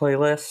workout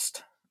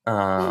playlist,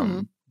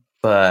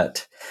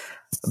 but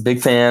a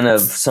big fan of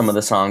some of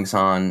the songs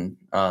on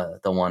the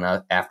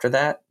one after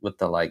that with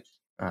the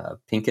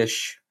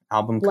pinkish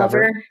album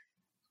cover.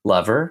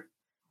 Lover.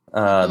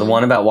 The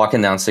one about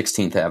walking down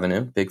 16th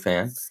Avenue, big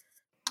fan.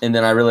 And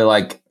then I really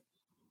like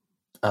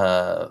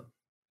the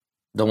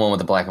one with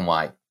the black and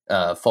white,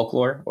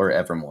 Folklore or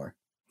Evermore.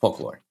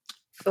 Folklore.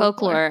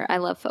 I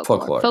love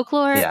Folklore.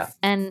 Folklore yeah.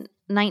 And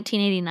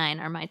 1989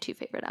 are my 2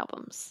 favorite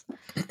albums.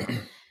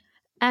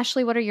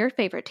 Ashley, what are your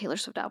favorite Taylor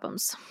Swift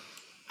albums?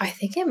 I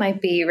think it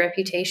might be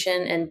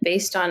Reputation, and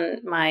based on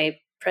my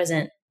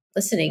present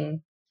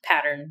listening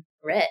pattern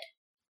Red.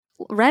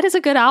 Red is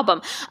a good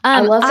album.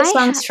 I love the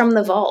songs from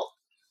the vault.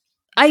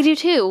 I do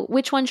too.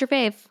 Which one's your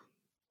fave?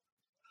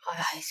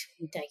 I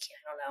don't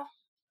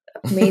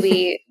know.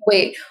 Maybe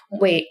wait.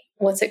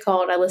 What's it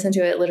called? I listen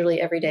to it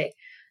literally every day.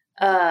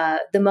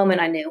 The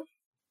Moment I Knew.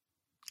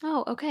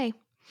 Oh, okay.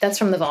 That's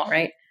from the vault,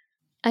 right?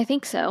 I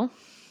think so.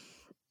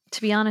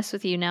 To be honest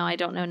with you, now I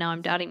don't know. Now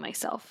I'm doubting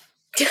myself.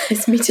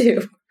 Yes, me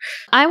too.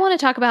 I want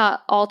to talk about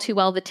All Too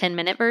Well, the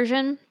 10-minute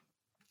version,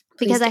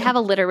 because I have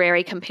a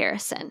literary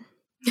comparison.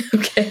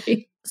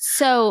 Okay.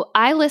 So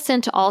I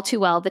listened to All Too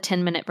Well, the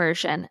 10-minute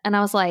version, and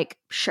I was like,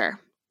 sure.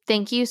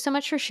 Thank you so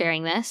much for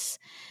sharing this.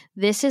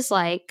 This is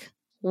like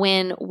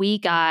when we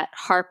got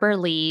Harper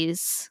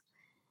Lee's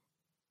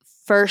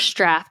first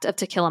draft of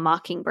To Kill a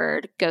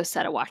Mockingbird, Go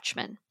Set a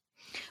Watchman,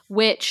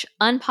 which,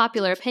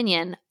 unpopular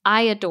opinion,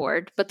 I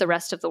adored, but the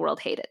rest of the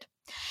world hated.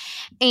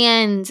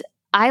 And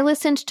I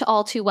listened to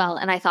All Too Well,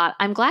 and I thought,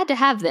 I'm glad to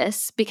have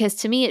this, because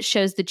to me it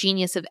shows the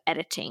genius of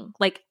editing.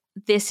 Like,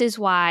 this is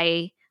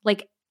why,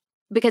 like,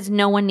 because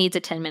no one needs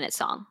a 10-minute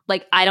song.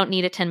 Like, I don't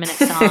need a 10-minute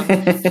song.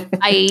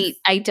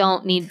 I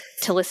don't need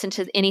to listen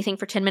to anything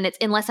for 10 minutes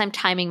unless I'm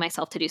timing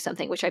myself to do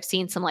something, which I've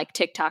seen some like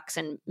TikToks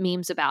and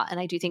memes about. And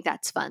I do think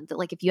that's fun. That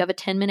like, if you have a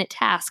 10-minute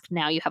task,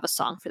 now you have a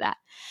song for that.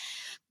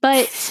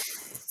 But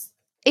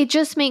it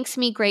just makes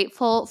me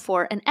grateful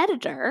for an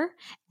editor.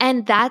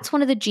 And that's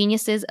one of the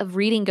geniuses of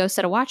reading Go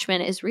Set a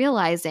Watchman, is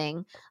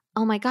realizing,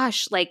 oh my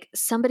gosh, like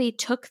somebody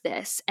took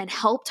this and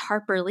helped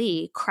Harper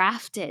Lee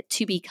craft it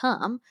to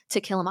become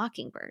To Kill a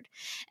Mockingbird.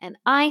 And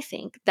I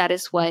think that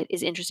is what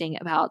is interesting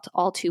about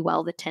All Too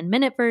Well, the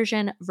 10-minute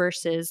version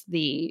versus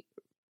the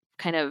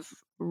kind of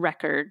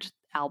record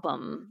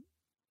album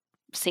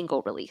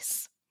single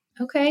release.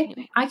 Okay.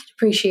 Anyway. I can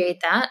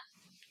appreciate that.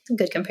 It's a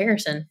good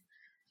comparison.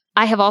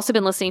 I have also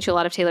been listening to a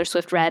lot of Taylor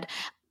Swift Red.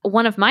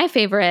 One of my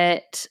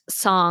favorite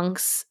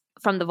songs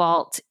from the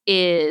vault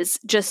is,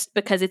 just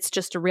because it's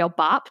just a real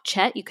bop,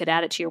 Chet, you could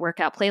add it to your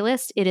workout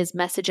playlist. It is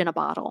Message in a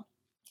Bottle.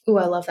 Ooh,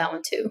 I love that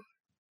one too.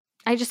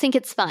 I just think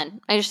it's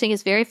fun. I just think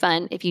it's very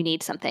fun if you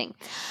need something.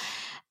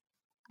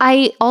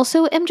 I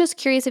also am just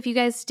curious if you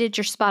guys did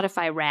your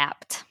Spotify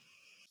Wrapped.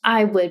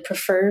 I would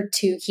prefer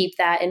to keep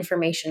that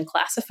information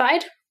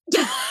classified.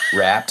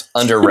 Wrapped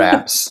under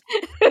wraps.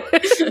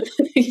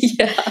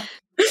 Yeah.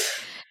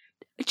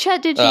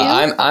 Chet, did you?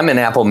 I'm an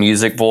Apple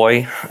Music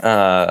boy.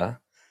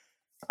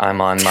 I'm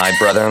on my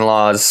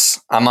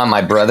brother-in-law's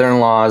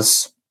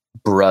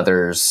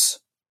brother's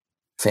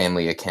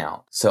family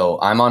account. So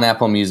I'm on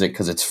Apple Music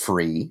because it's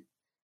free.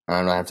 I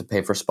don't have to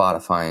pay for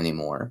Spotify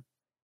anymore.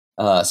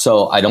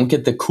 So I don't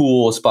get the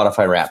cool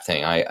Spotify Wrap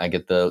thing. I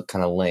get the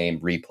kind of lame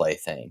replay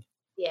thing.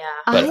 Yeah,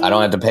 but I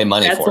don't have to pay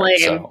money for it.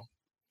 So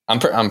I'm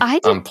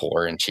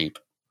poor and cheap.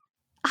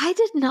 I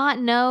did not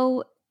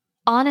know,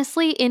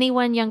 honestly,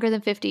 anyone younger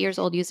than 50 years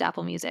old used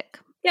Apple Music.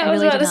 Yeah, I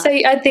was about to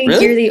say, I think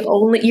really?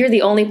 you're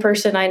the only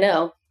person I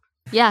know.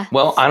 Yeah.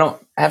 Well, I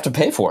don't have to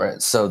pay for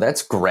it, so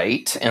that's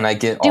great. And I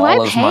get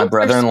all of my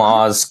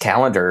brother-in-law's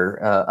calendar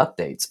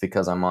updates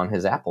because I'm on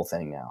his Apple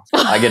thing now.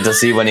 I get to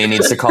see when he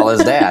needs to call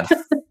his dad.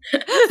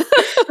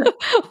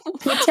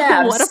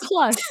 What a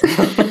plus.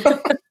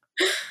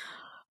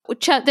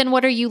 Chet, then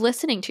what are you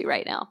listening to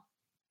right now?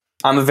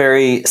 I'm a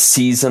very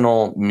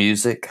seasonal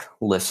music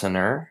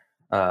listener.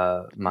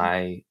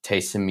 My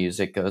taste in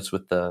music goes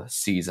with the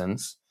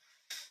seasons.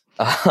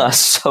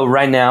 So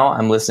right now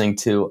I'm listening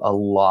to a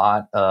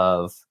lot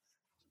of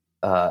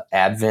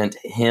Advent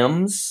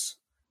hymns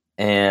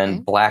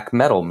and black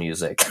metal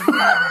music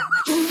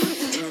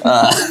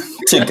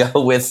to go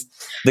with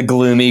the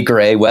gloomy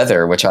gray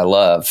weather, which I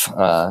love.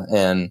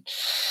 And,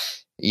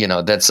 you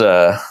know, that's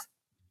a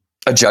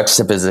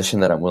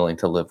juxtaposition that I'm willing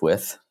to live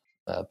with,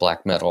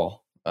 black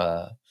metal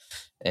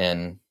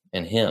and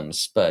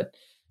hymns. But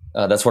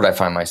that's what I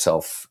find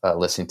myself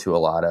listening to a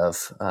lot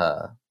of.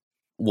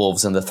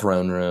 Wolves in the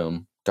Throne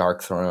Room,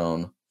 Dark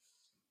Throne,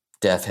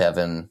 Death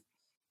Heaven,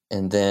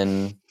 and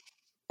then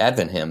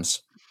Advent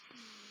hymns.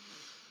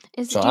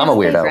 So I'm a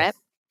weirdo. Favorite?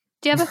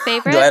 Do you have a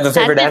favorite? Do I have a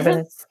favorite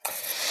Advent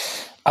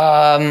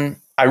hymn?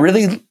 I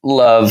really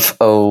love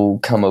O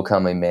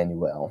Come,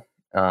 Emmanuel.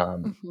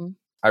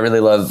 I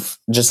really love,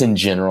 just in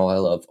general, I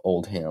love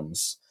old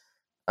hymns.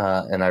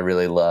 And I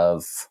really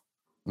love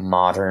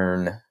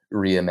modern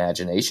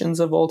reimaginations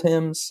of old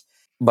hymns.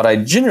 But I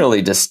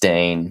generally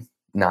disdain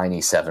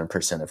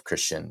 97% of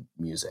Christian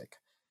music.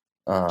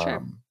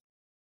 Sure.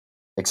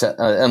 Except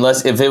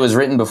unless if it was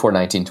written before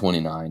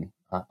 1929,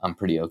 I'm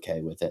pretty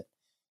okay with it.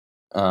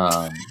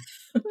 You're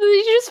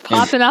just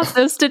popping off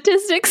those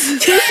statistics,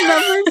 those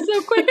numbers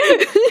so quick.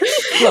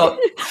 Well,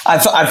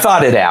 I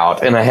thought it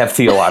out, and I have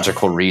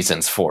theological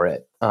reasons for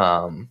it.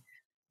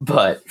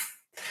 But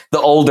the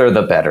older,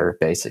 the better,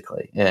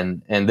 basically.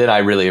 And then I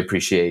really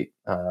appreciate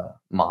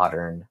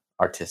modern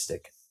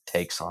artistic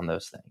takes on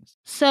those things.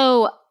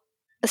 So,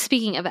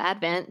 speaking of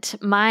Advent,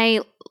 my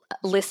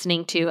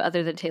listening to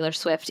other than Taylor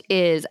Swift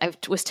is I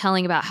was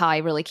telling about how I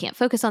really can't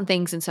focus on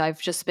things. And so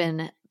I've just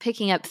been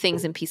picking up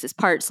things in pieces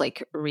parts,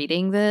 like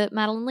reading the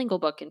Madeline L'Engle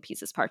book in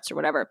pieces parts or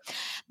whatever.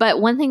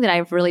 But one thing that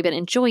I've really been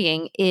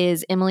enjoying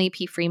is Emily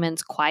P.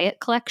 Freeman's Quiet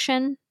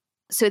Collection.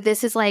 So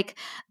this is like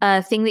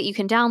a thing that you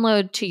can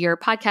download to your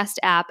podcast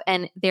app,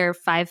 and they're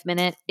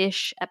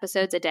 5-minute-ish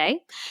episodes a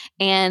day.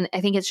 And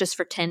I think it's just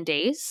for 10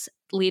 days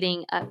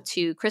leading up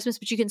to Christmas,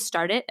 but you can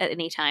start it at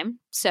any time.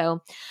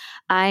 So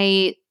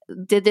I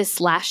did this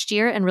last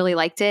year and really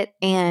liked it,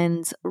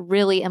 and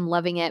really am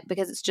loving it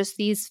because it's just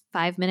these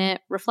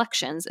 5-minute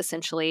reflections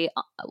essentially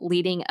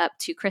leading up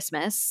to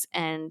Christmas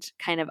and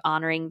kind of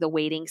honoring the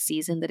waiting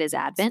season that is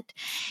Advent.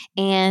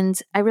 And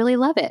I really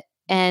love it.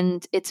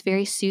 And it's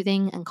very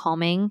soothing and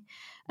calming.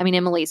 I mean,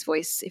 Emily's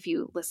voice, if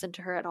you listen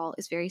to her at all,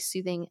 is very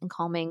soothing and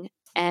calming.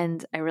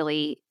 And I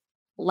really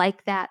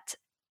like that.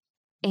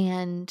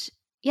 And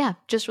yeah,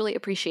 just really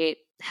appreciate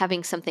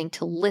having something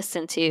to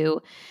listen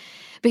to,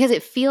 because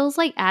it feels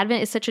like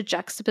Advent is such a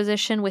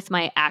juxtaposition with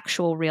my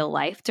actual real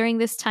life during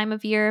this time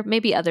of year.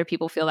 Maybe other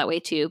people feel that way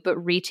too, but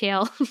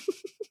retail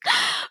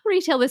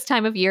this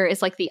time of year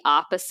is like the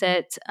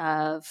opposite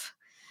of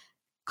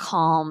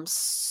calm,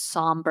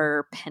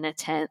 somber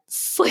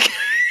penitence. Like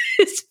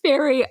it's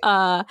very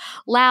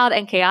loud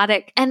and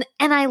chaotic, and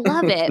I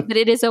love it, but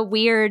it is a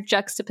weird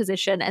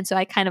juxtaposition. And so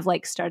I kind of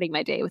like starting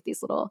my day with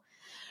these little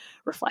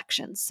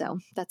reflections. So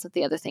that's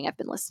the other thing I've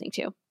been listening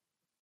to.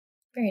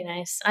 Very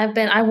nice.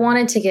 I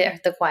wanted to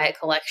get the Quiet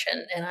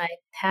Collection and I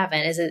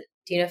haven't. Do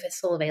you know if it's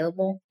still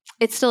available?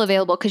 It's still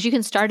available because you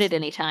can start it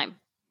anytime.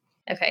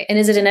 Okay. And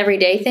is it an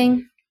everyday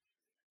thing?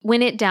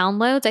 When it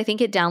downloads, I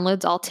think it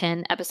downloads all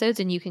 10 episodes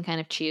and you can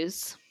kind of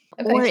choose.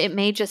 Okay. Or it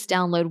may just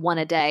download one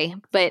a day,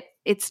 but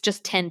it's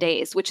just 10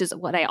 days, which is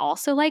what I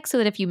also like, so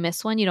that if you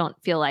miss one, you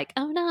don't feel like,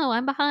 oh no,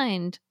 I'm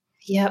behind.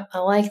 Yep, I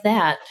like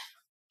that.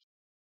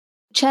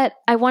 Chet,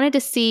 I wanted to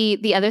see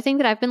the other thing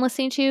that I've been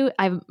listening to.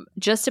 I'm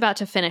just about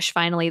to finish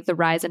finally The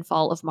Rise and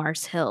Fall of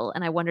Mars Hill,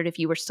 and I wondered if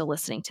you were still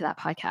listening to that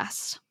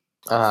podcast.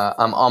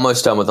 I'm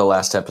almost done with the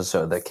last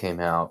episode that came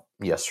out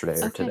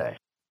yesterday or today.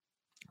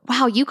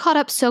 Wow, you caught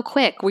up so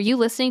quick. Were you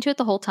listening to it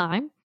the whole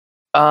time?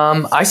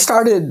 I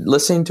started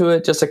listening to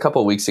it just a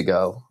couple weeks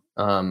ago.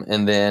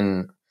 And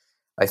then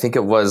I think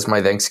it was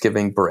my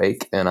Thanksgiving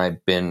break, and I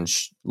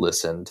binge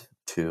listened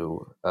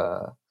to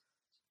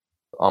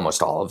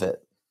almost all of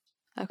it.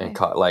 Okay. And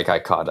I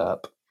caught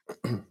up.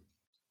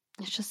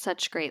 It's just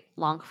such great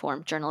long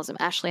form journalism.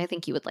 Ashley, I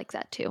think you would like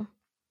that too.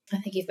 I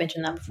think you've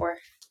mentioned that before.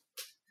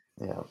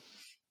 Yeah.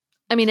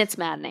 I mean, it's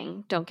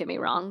maddening. Don't get me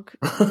wrong.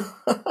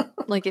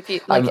 Like if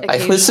you, I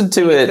listened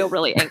to it, feel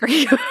really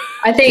angry.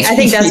 I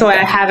think that's why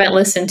I haven't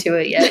listened to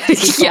it yet.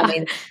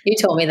 You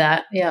told me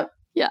that. Yeah.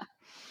 Yeah.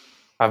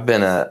 I've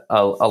been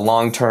a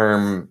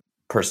long-term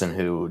person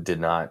who did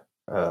not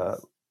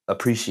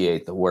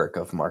appreciate the work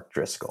of Mark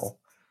Driscoll.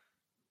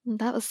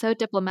 That was so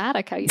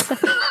diplomatic how you said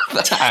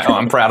that.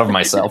 I'm proud of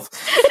myself.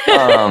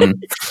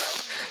 And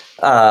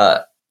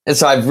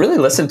so I've really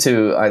listened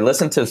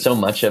to so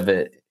much of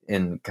it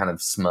in kind of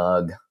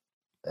smug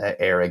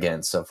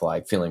arrogance of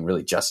like feeling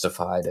really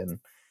justified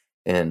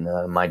in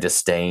my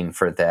disdain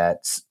for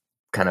that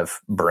kind of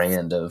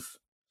brand of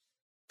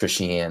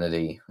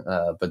Christianity.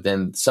 But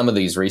then some of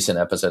these recent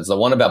episodes, the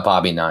one about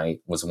Bobby Knight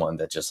was one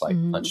that just like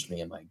punched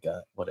me in my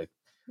gut. What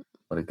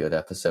a good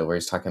episode where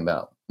he's talking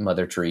about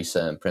Mother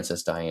Teresa and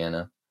Princess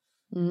Diana.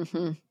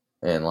 Mm-hmm.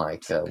 And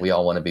like, we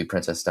all want to be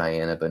Princess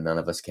Diana, but none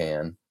of us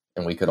can.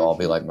 And we could all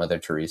be like Mother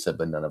Teresa,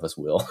 but none of us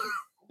will.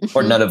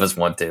 Or none of us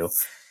want to.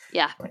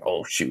 Yeah. Like,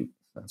 oh, shoot.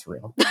 That's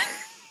real.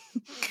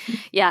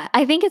 Yeah.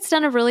 I think it's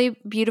done a really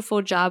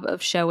beautiful job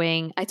of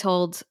showing. I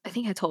told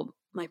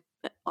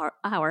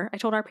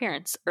our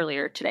parents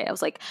earlier today. I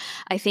was like,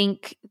 I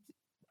think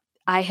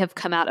I have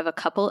come out of a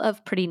couple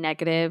of pretty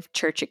negative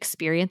church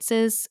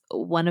experiences,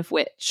 one of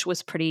which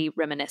was pretty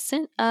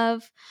reminiscent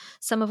of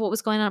some of what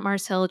was going on at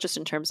Mars Hill, just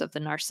in terms of the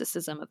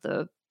narcissism of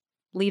the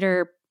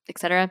leader,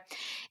 etc.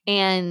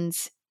 And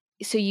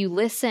so you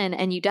listen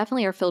and you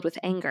definitely are filled with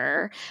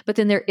anger, but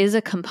then there is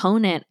a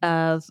component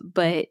of,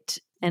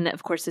 and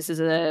of course this is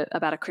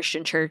about a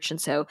Christian church.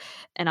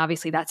 And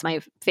obviously that's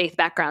my faith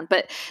background,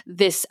 but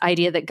this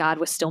idea that God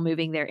was still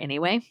moving there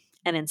anyway,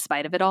 and in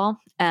spite of it all.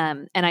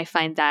 And I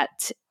find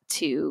that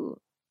to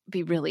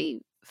be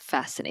really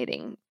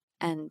fascinating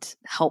and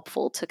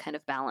helpful to kind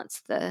of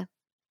balance the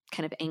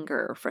kind of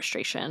anger or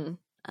frustration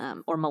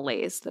or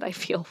malaise that I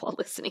feel while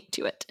listening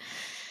to it.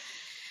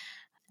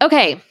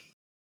 Okay.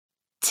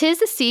 'Tis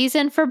the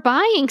season for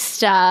buying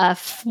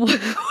stuff.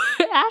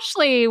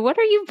 Ashley, what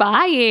are you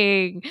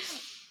buying?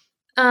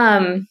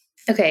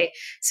 Okay.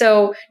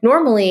 So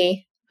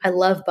normally I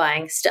love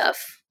buying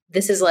stuff.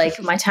 This is like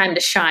my time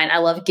to shine. I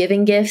love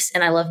giving gifts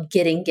and I love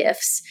getting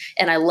gifts,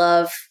 and I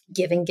love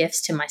giving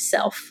gifts to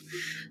myself.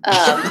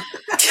 I'm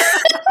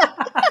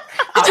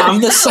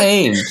the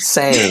same.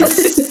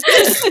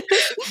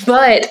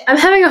 But I'm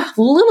having a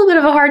little bit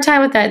of a hard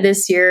time with that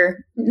this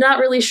year. Not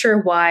really sure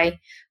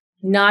why.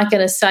 not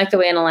going to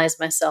psychoanalyze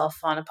myself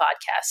on a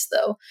podcast,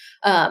 though.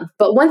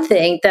 But one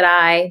thing that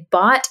I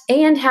bought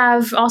and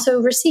have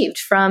also received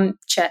from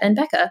Chet and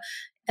Becca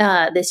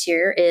this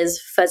year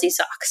is fuzzy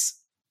socks.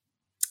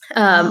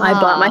 I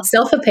bought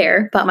myself a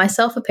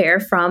pair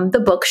from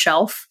the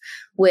bookshelf,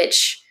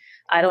 which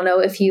I don't know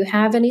if you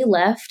have any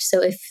left.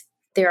 So if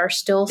there are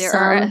still There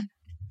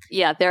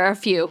are a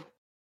few.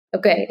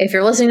 Okay, if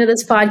you're listening to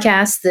this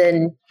podcast,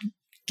 then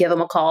give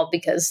them a call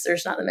because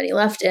there's not that many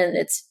left, and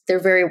they're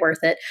very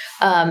worth it.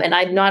 And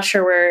I'm not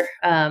sure where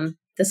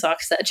the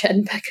socks that Chet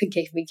and Becca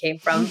gave me came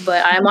from,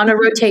 but I'm on a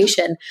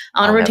rotation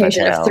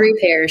of 3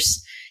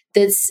 pairs.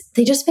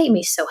 They just make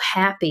me so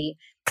happy.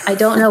 I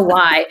don't know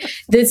why.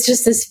 It's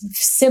just this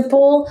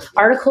simple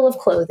article of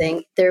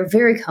clothing. They're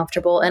very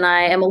comfortable, and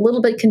I am a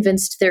little bit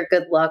convinced they're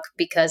good luck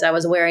because I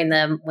was wearing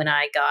them when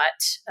I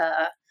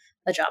got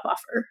a job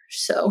offer.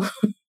 So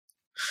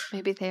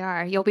maybe they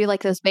are. You'll be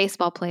like those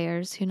baseball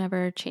players who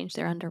never change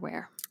their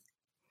underwear.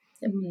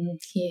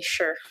 Yeah,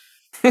 sure.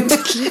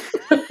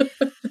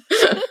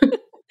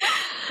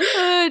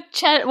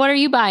 Chet, what are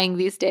you buying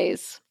these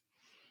days?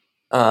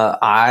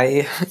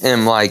 I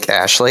am like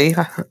Ashley.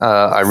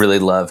 I really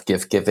love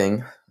gift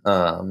giving.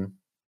 I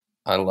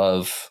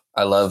love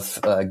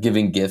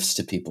giving gifts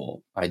to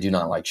people. I do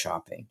not like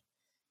shopping,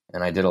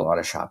 and I did a lot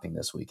of shopping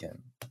this weekend.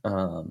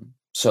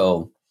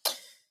 So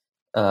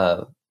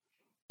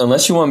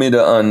unless you want me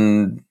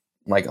to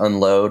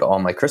unload all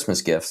my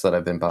Christmas gifts that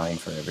I've been buying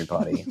for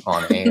everybody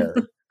on air,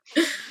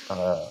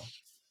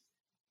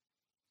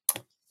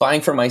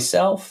 buying for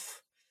myself.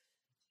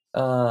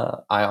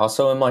 I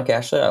also am like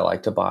Ashley. I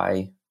like to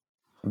buy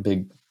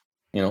big,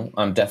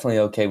 I'm definitely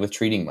okay with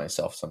treating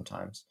myself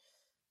sometimes.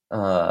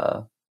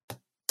 So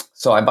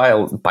I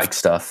buy bike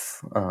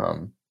stuff.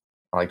 I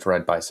like to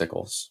ride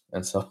bicycles.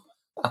 And so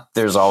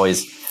there's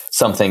always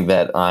something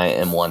that I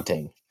am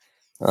wanting.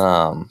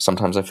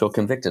 Sometimes I feel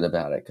convicted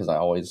about it because I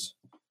always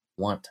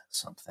want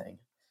something.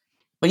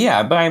 But yeah,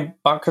 I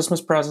bought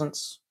Christmas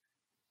presents.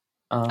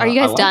 Are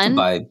you guys done? To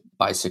buy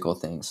bicycle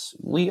things.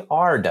 We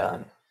are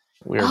done.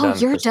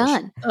 You're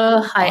done.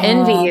 I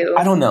envy you.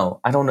 I don't know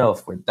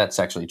if that's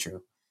actually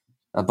true,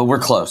 but we're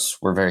close.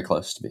 We're very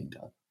close to being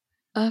done.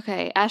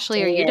 Okay,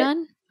 Ashley, are you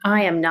done?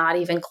 I am not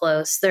even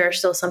close. There are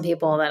still some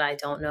people that I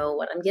don't know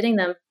what I'm getting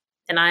them,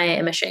 and I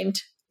am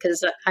ashamed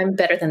because I'm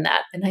better than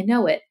that, and I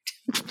know it.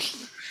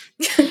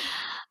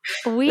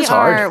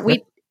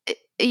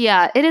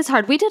 Yeah, it is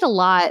hard. We did a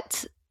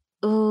lot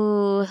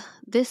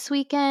this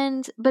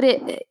weekend, but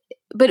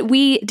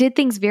we did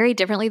things very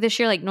differently this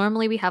year. Like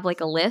normally we have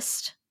like a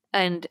list.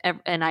 And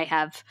I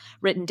have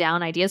written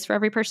down ideas for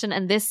every person.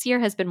 And this year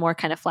has been more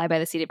kind of fly by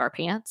the seat of our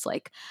pants.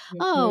 Like,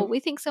 oh, we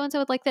think so-and-so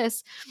would like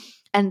this.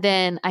 And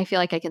then I feel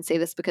like I can say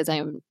this because I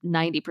am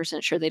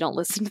 90% sure they don't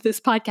listen to this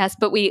podcast.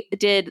 But we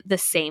did the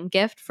same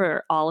gift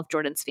for all of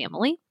Jordan's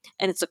family.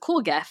 And it's a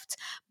cool gift.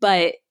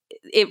 But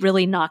it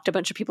really knocked a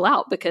bunch of people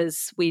out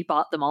because we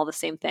bought them all the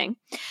same thing.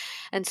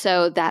 And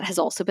so that has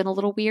also been a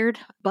little weird.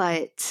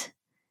 But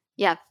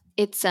yeah,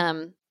 it's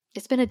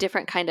been a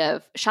different kind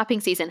of shopping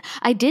season.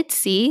 I did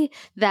see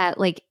that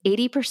like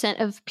 80%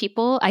 of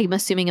people, I'm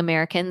assuming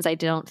Americans, I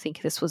don't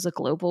think this was a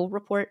global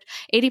report,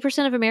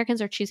 80% of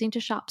Americans are choosing to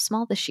shop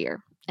small this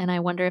year. And I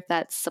wonder if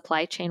that's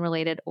supply chain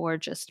related or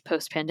just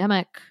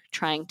post-pandemic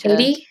trying to...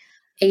 80%?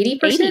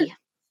 80.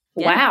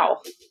 Wow.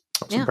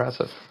 That's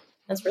impressive.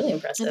 That's really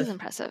impressive. It is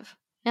impressive.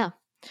 Yeah.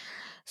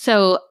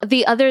 So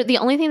the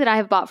only thing that I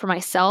have bought for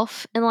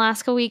myself in the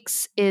last couple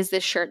weeks is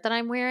this shirt that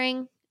I'm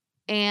wearing.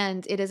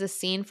 And it is a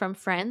scene from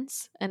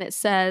Friends, and it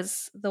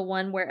says the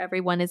one where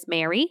everyone is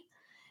merry,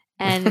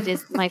 and it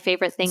is my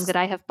favorite thing that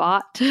I have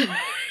bought. Wait,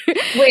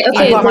 okay.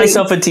 I bought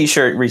myself a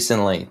t-shirt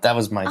recently. That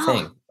was my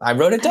thing. I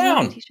wrote it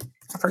down.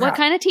 What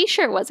kind of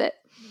t-shirt was it?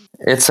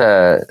 There's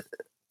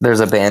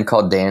a band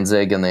called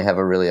Danzig, and they have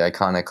a really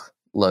iconic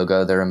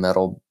logo. They're a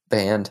metal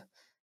band,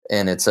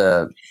 and it's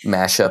a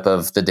mashup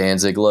of the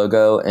Danzig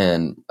logo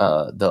and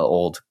the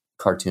old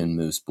cartoon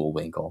Moose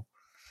Bullwinkle.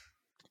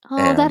 Oh,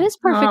 and that is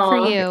perfect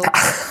for you.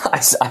 I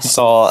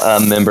saw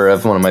a member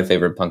of one of my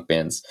favorite punk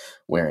bands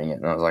wearing it,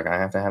 and I was like, I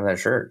have to have that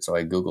shirt. So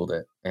I Googled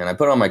it, and I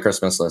put it on my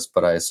Christmas list,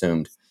 but I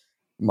assumed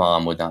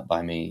Mom would not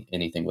buy me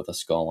anything with a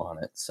skull on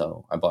it,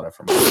 so I bought it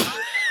for Mom.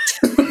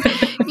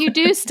 You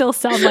do still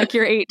sound like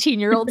your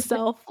 18-year-old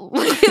self,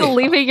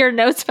 leaving your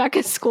notes back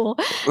at school,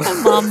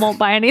 and Mom won't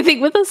buy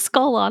anything with a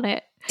skull on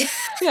it.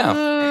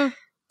 Yeah.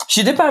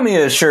 She did buy me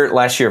a shirt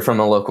last year from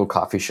a local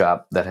coffee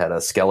shop that had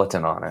a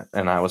skeleton on it,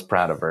 and I was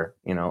proud of her.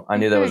 I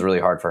knew that was really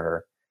hard for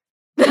her.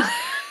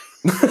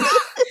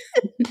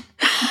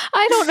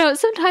 I don't know.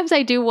 Sometimes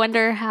I do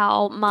wonder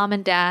how Mom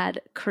and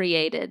Dad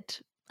created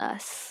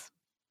us.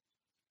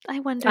 I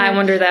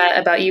wonder that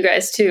about you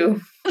guys too.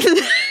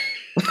 Because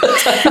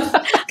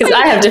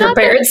I have different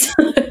parents.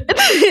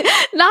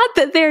 Not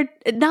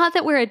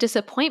that we're a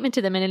disappointment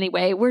to them in any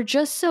way. We're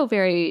just so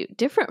very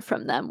different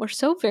from them. We're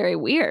so very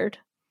weird.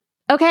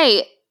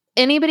 Okay,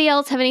 anybody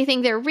else have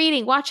anything they're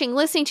reading, watching,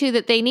 listening to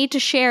that they need to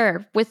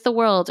share with the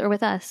world or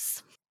with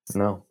us?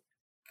 No.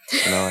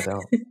 No, I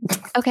don't.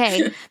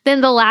 Okay,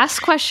 then the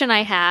last question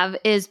I have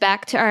is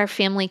back to our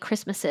family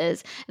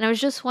Christmases. And I was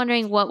just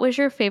wondering, what was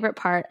your favorite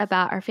part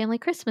about our family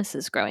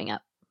Christmases growing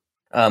up?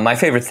 My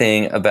favorite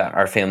thing about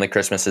our family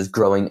Christmases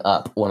growing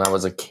up when I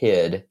was a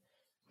kid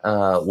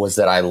was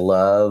that I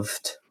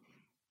loved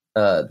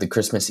the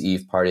Christmas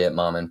Eve party at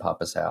Mom and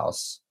Papa's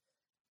house,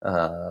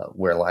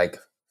 where like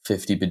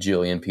 50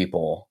 bajillion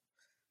people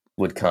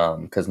would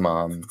come because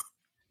Mom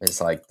is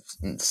like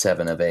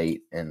 7 of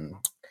 8, and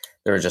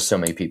there were just so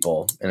many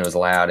people, and it was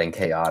loud and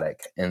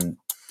chaotic. And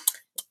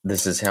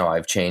this is how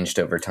I've changed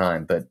over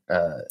time, but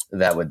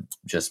that would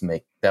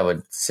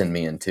send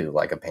me into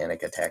like a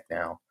panic attack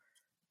now.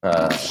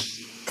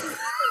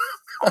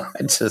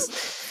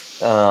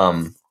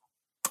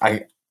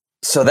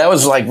 So that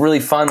was like really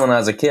fun when I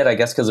was a kid, I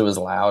guess, because it was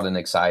loud and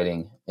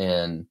exciting.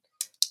 And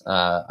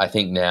I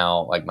think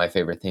now, like, my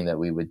favorite thing that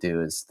we would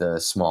do is the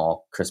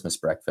small Christmas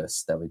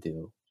breakfast that we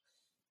do.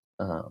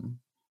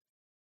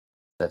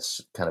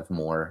 That's kind of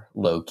more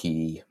low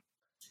key.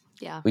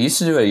 Yeah. We used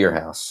to do it at your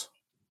house.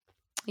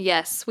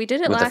 Yes, we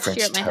did it with the last French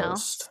year at my toast.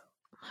 house.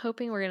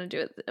 Hoping we're going to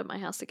do it at my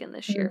house again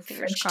this year.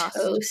 Fingers French crossed.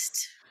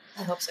 toast.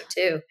 I hope so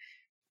too.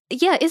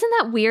 Yeah, isn't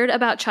that weird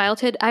about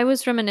childhood? I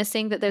was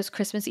reminiscing that those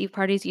Christmas Eve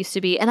parties used to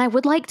be, and I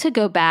would like to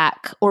go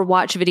back or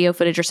watch video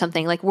footage or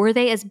something. Like, were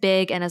they as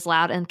big and as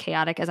loud and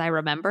chaotic as I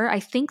remember? I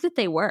think that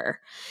they were.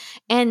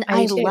 And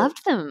I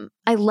loved them.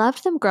 I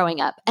loved them growing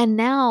up. And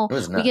now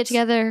we get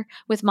together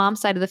with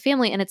Mom's side of the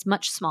family, and it's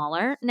much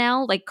smaller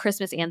now. Like,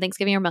 Christmas and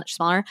Thanksgiving are much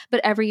smaller.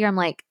 But every year I'm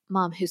like,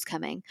 Mom, who's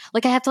coming?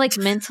 Like, I have to like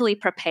mentally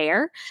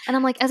prepare. And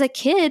I'm like, as a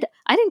kid,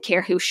 I didn't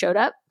care who showed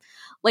up.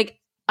 Like,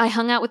 I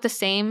hung out with the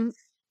same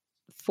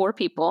 4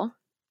 people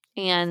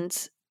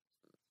and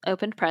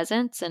opened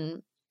presents,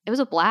 and it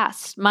was a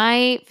blast.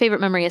 My favorite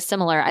memory is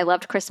similar. I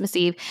loved Christmas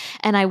Eve,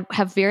 and I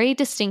have very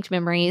distinct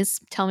memories,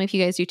 tell me if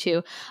you guys do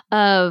too,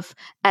 of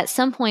at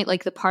some point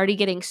like the party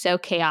getting so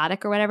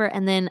chaotic or whatever,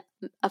 and then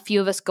a few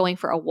of us going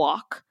for a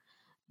walk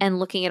and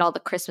looking at all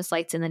the Christmas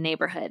lights in the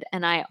neighborhood.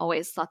 And I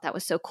always thought that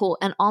was so cool,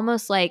 and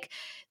almost like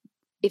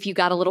if you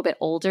got a little bit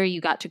older,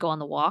 you got to go on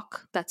the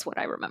walk. That's what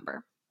I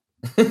remember.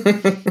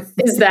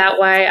 Is that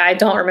why I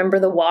don't remember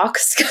the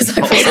walks? Because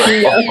I was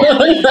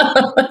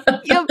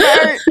You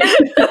burnt.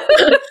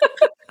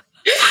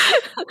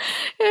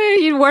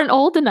 You weren't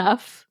old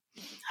enough.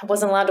 I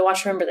wasn't allowed to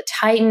watch Remember the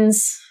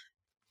Titans.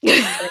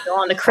 I'm gonna go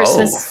on the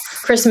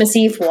Christmas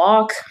Eve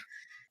walk.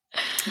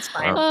 It's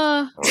fine.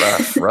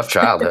 Rough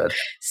childhood.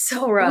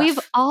 So rough.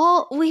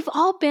 We've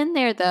all been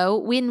there though.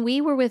 When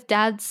we were with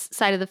Dad's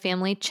side of the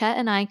family, Chet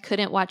and I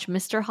couldn't watch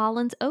Mr.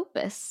 Holland's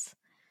Opus.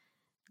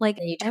 Like,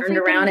 and you turned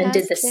around and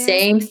did the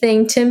same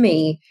thing to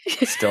me.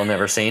 Still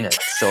never seen it.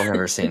 Still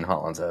never seen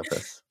Holland's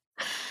Opus.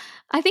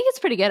 I think it's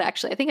pretty good,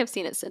 actually. I think I've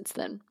seen it since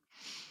then.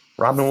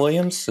 Robin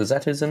Williams? Is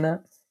that who's in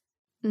that?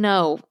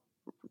 No.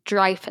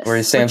 Dreyfuss. Where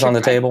he stands on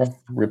the table,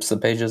 rips the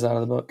pages out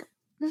of the book?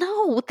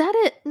 No. Look at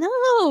my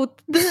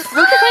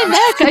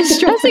neck. I'm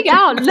stressing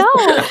out. No.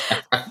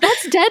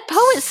 That's Dead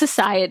Poets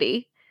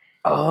Society.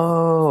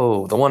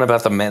 Oh, the one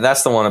about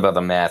that's the one about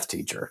the math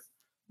teacher.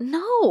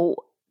 No.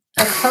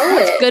 A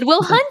poet. Good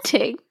Will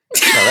Hunting.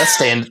 No, that's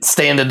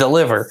Stand and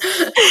Deliver.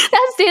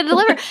 That's Stand and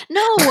Deliver.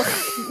 No,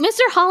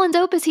 Mr. Holland's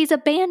Opus, he's a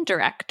band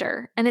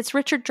director, and it's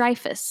Richard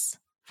Dreyfuss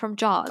from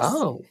Jaws.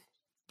 Oh.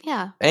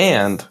 Yeah.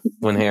 And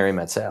When Harry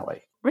Met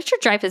Sally. Richard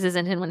Dreyfuss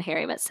isn't in When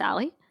Harry Met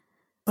Sally.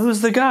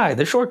 Who's the guy?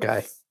 The short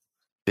guy.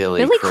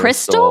 Billy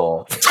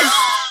Crystal? Gosh.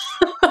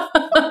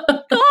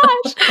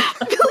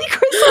 Billy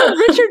Crystal and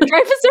Richard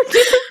Dreyfuss are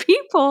different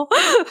people.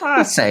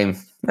 Same.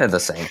 They're the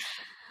same.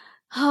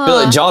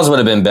 Jaws would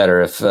have been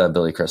better if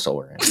Billy Crystal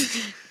were in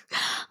it.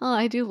 Oh,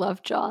 I do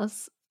love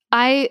Jaws.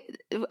 I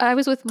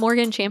was with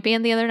Morgan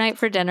Champion the other night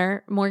for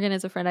dinner. Morgan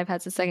is a friend I've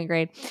had since 2nd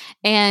grade.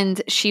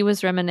 And she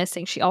was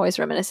reminiscing. She always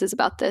reminisces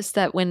about this,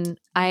 that when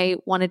I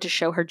wanted to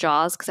show her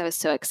Jaws, because I was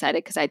so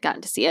excited because I'd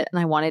gotten to see it and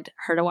I wanted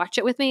her to watch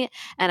it with me.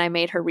 And I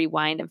made her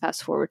rewind and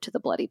fast forward to the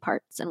bloody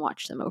parts and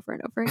watch them over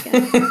and over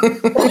again.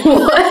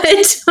 What?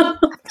 That's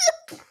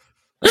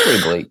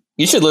pretty bleak.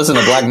 You should listen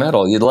to black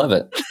metal. You'd love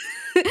it.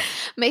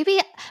 Maybe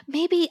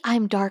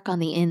I'm dark on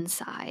the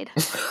inside.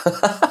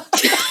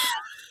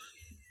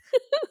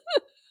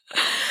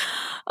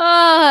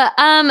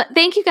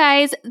 Thank you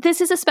guys.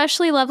 This is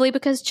especially lovely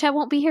because Chet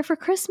won't be here for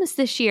Christmas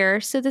this year.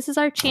 So this is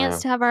our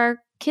chance to have our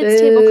kids'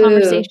 table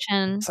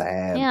conversation.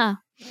 Sad. Yeah.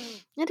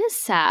 It is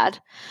sad.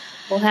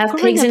 We'll have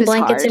pigs and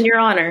blankets in your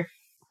honor.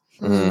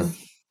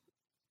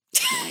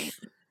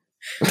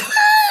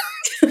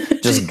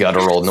 Just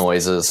guttural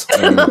noises.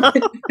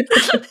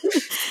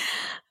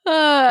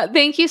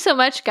 Thank you so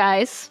much,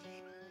 guys.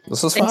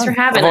 This was Thanks fun. for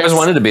having I've always us.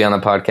 wanted to be on a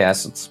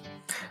podcast.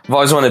 I've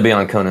always wanted to be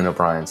on Conan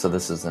O'Brien, so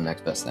this is the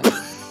next best thing.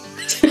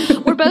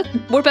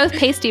 We're both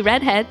pasty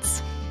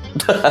redheads.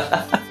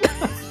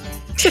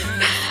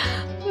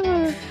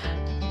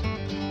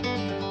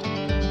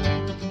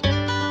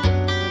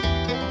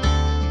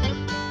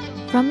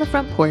 From the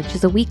Front Porch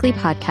is a weekly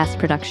podcast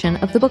production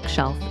of The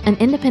Bookshelf, an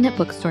independent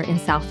bookstore in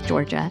South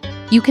Georgia.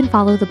 You can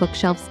follow the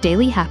Bookshelf's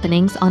daily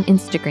happenings on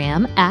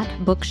Instagram at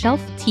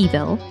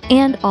BookshelfTville,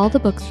 and all the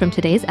books from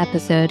today's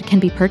episode can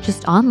be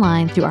purchased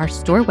online through our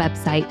store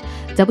website,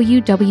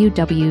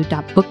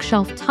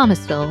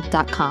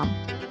 www.bookshelfthomasville.com.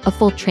 A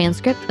full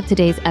transcript of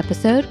today's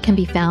episode can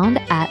be found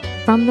at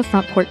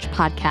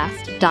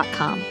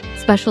FromTheFrontPorchPodcast.com.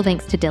 Special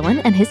thanks to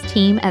Dylan and his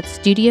team at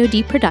Studio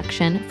D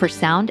Production for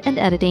sound and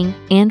editing,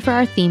 and for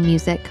our theme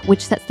music,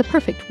 which sets the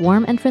perfect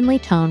warm and friendly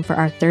tone for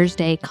our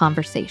Thursday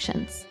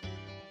conversations.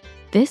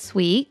 This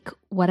week,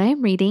 what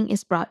I'm reading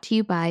is brought to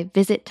you by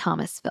Visit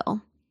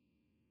Thomasville.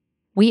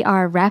 We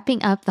are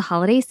wrapping up the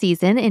holiday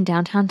season in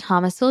downtown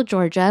Thomasville,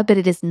 Georgia, but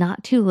it is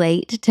not too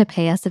late to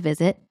pay us a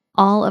visit.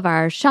 All of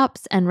our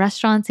shops and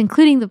restaurants,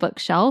 including the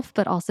Bookshelf,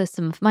 but also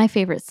some of my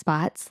favorite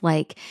spots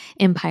like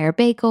Empire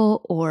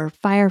Bagel or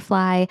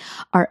Firefly,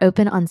 are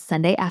open on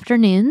Sunday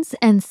afternoons,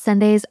 and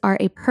Sundays are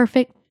a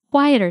perfect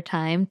quieter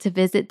time to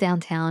visit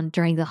downtown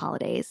during the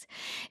holidays.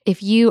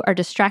 If you are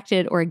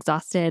distracted or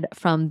exhausted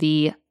from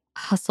the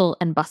hustle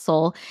and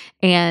bustle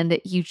and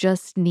you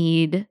just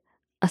need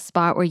a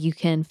spot where you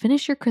can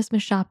finish your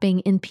Christmas shopping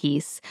in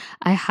peace,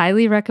 I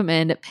highly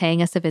recommend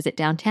paying us a visit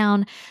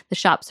downtown. The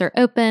shops are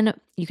open.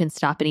 You can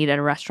stop and eat at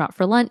a restaurant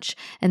for lunch,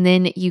 and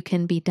then you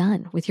can be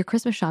done with your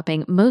Christmas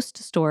shopping. Most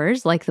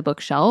stores, like the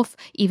Bookshelf,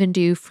 even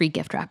do free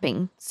gift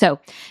wrapping. So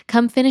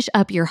come finish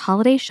up your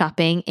holiday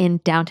shopping in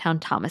downtown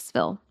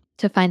Thomasville.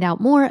 To find out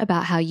more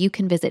about how you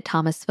can visit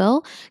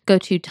Thomasville, go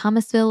to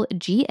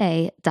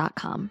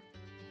thomasvillega.com.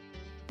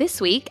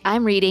 This week,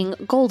 I'm reading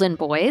Golden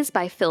Boys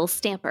by Phil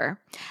Stamper.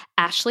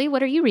 Ashley,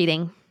 what are you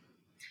reading?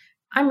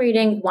 I'm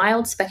reading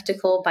Wild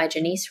Spectacle by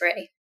Janice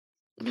Ray.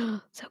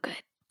 So good.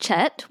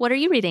 Chet, what are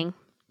you reading?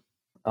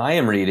 I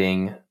am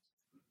reading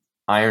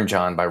Iron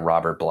John by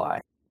Robert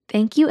Bly.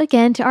 Thank you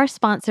again to our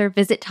sponsor,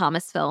 Visit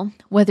Thomasville.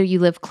 Whether you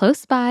live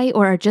close by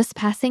or are just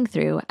passing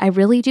through, I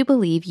really do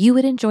believe you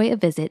would enjoy a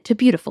visit to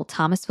beautiful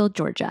Thomasville,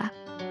 Georgia.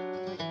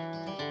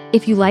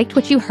 If you liked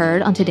what you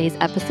heard on today's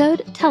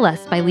episode, tell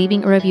us by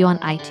leaving a review on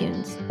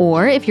iTunes.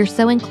 Or if you're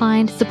so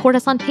inclined, support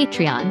us on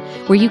Patreon,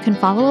 where you can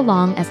follow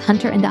along as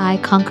Hunter and I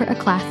conquer a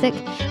classic,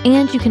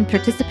 and you can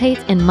participate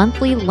in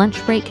monthly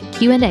lunch break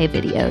Q&A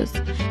videos.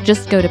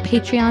 Just go to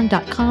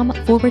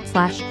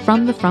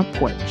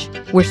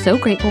patreon.com/FromTheFrontPorch. We're so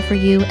grateful for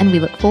you, and we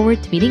look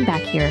forward to meeting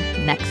back here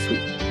next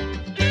week.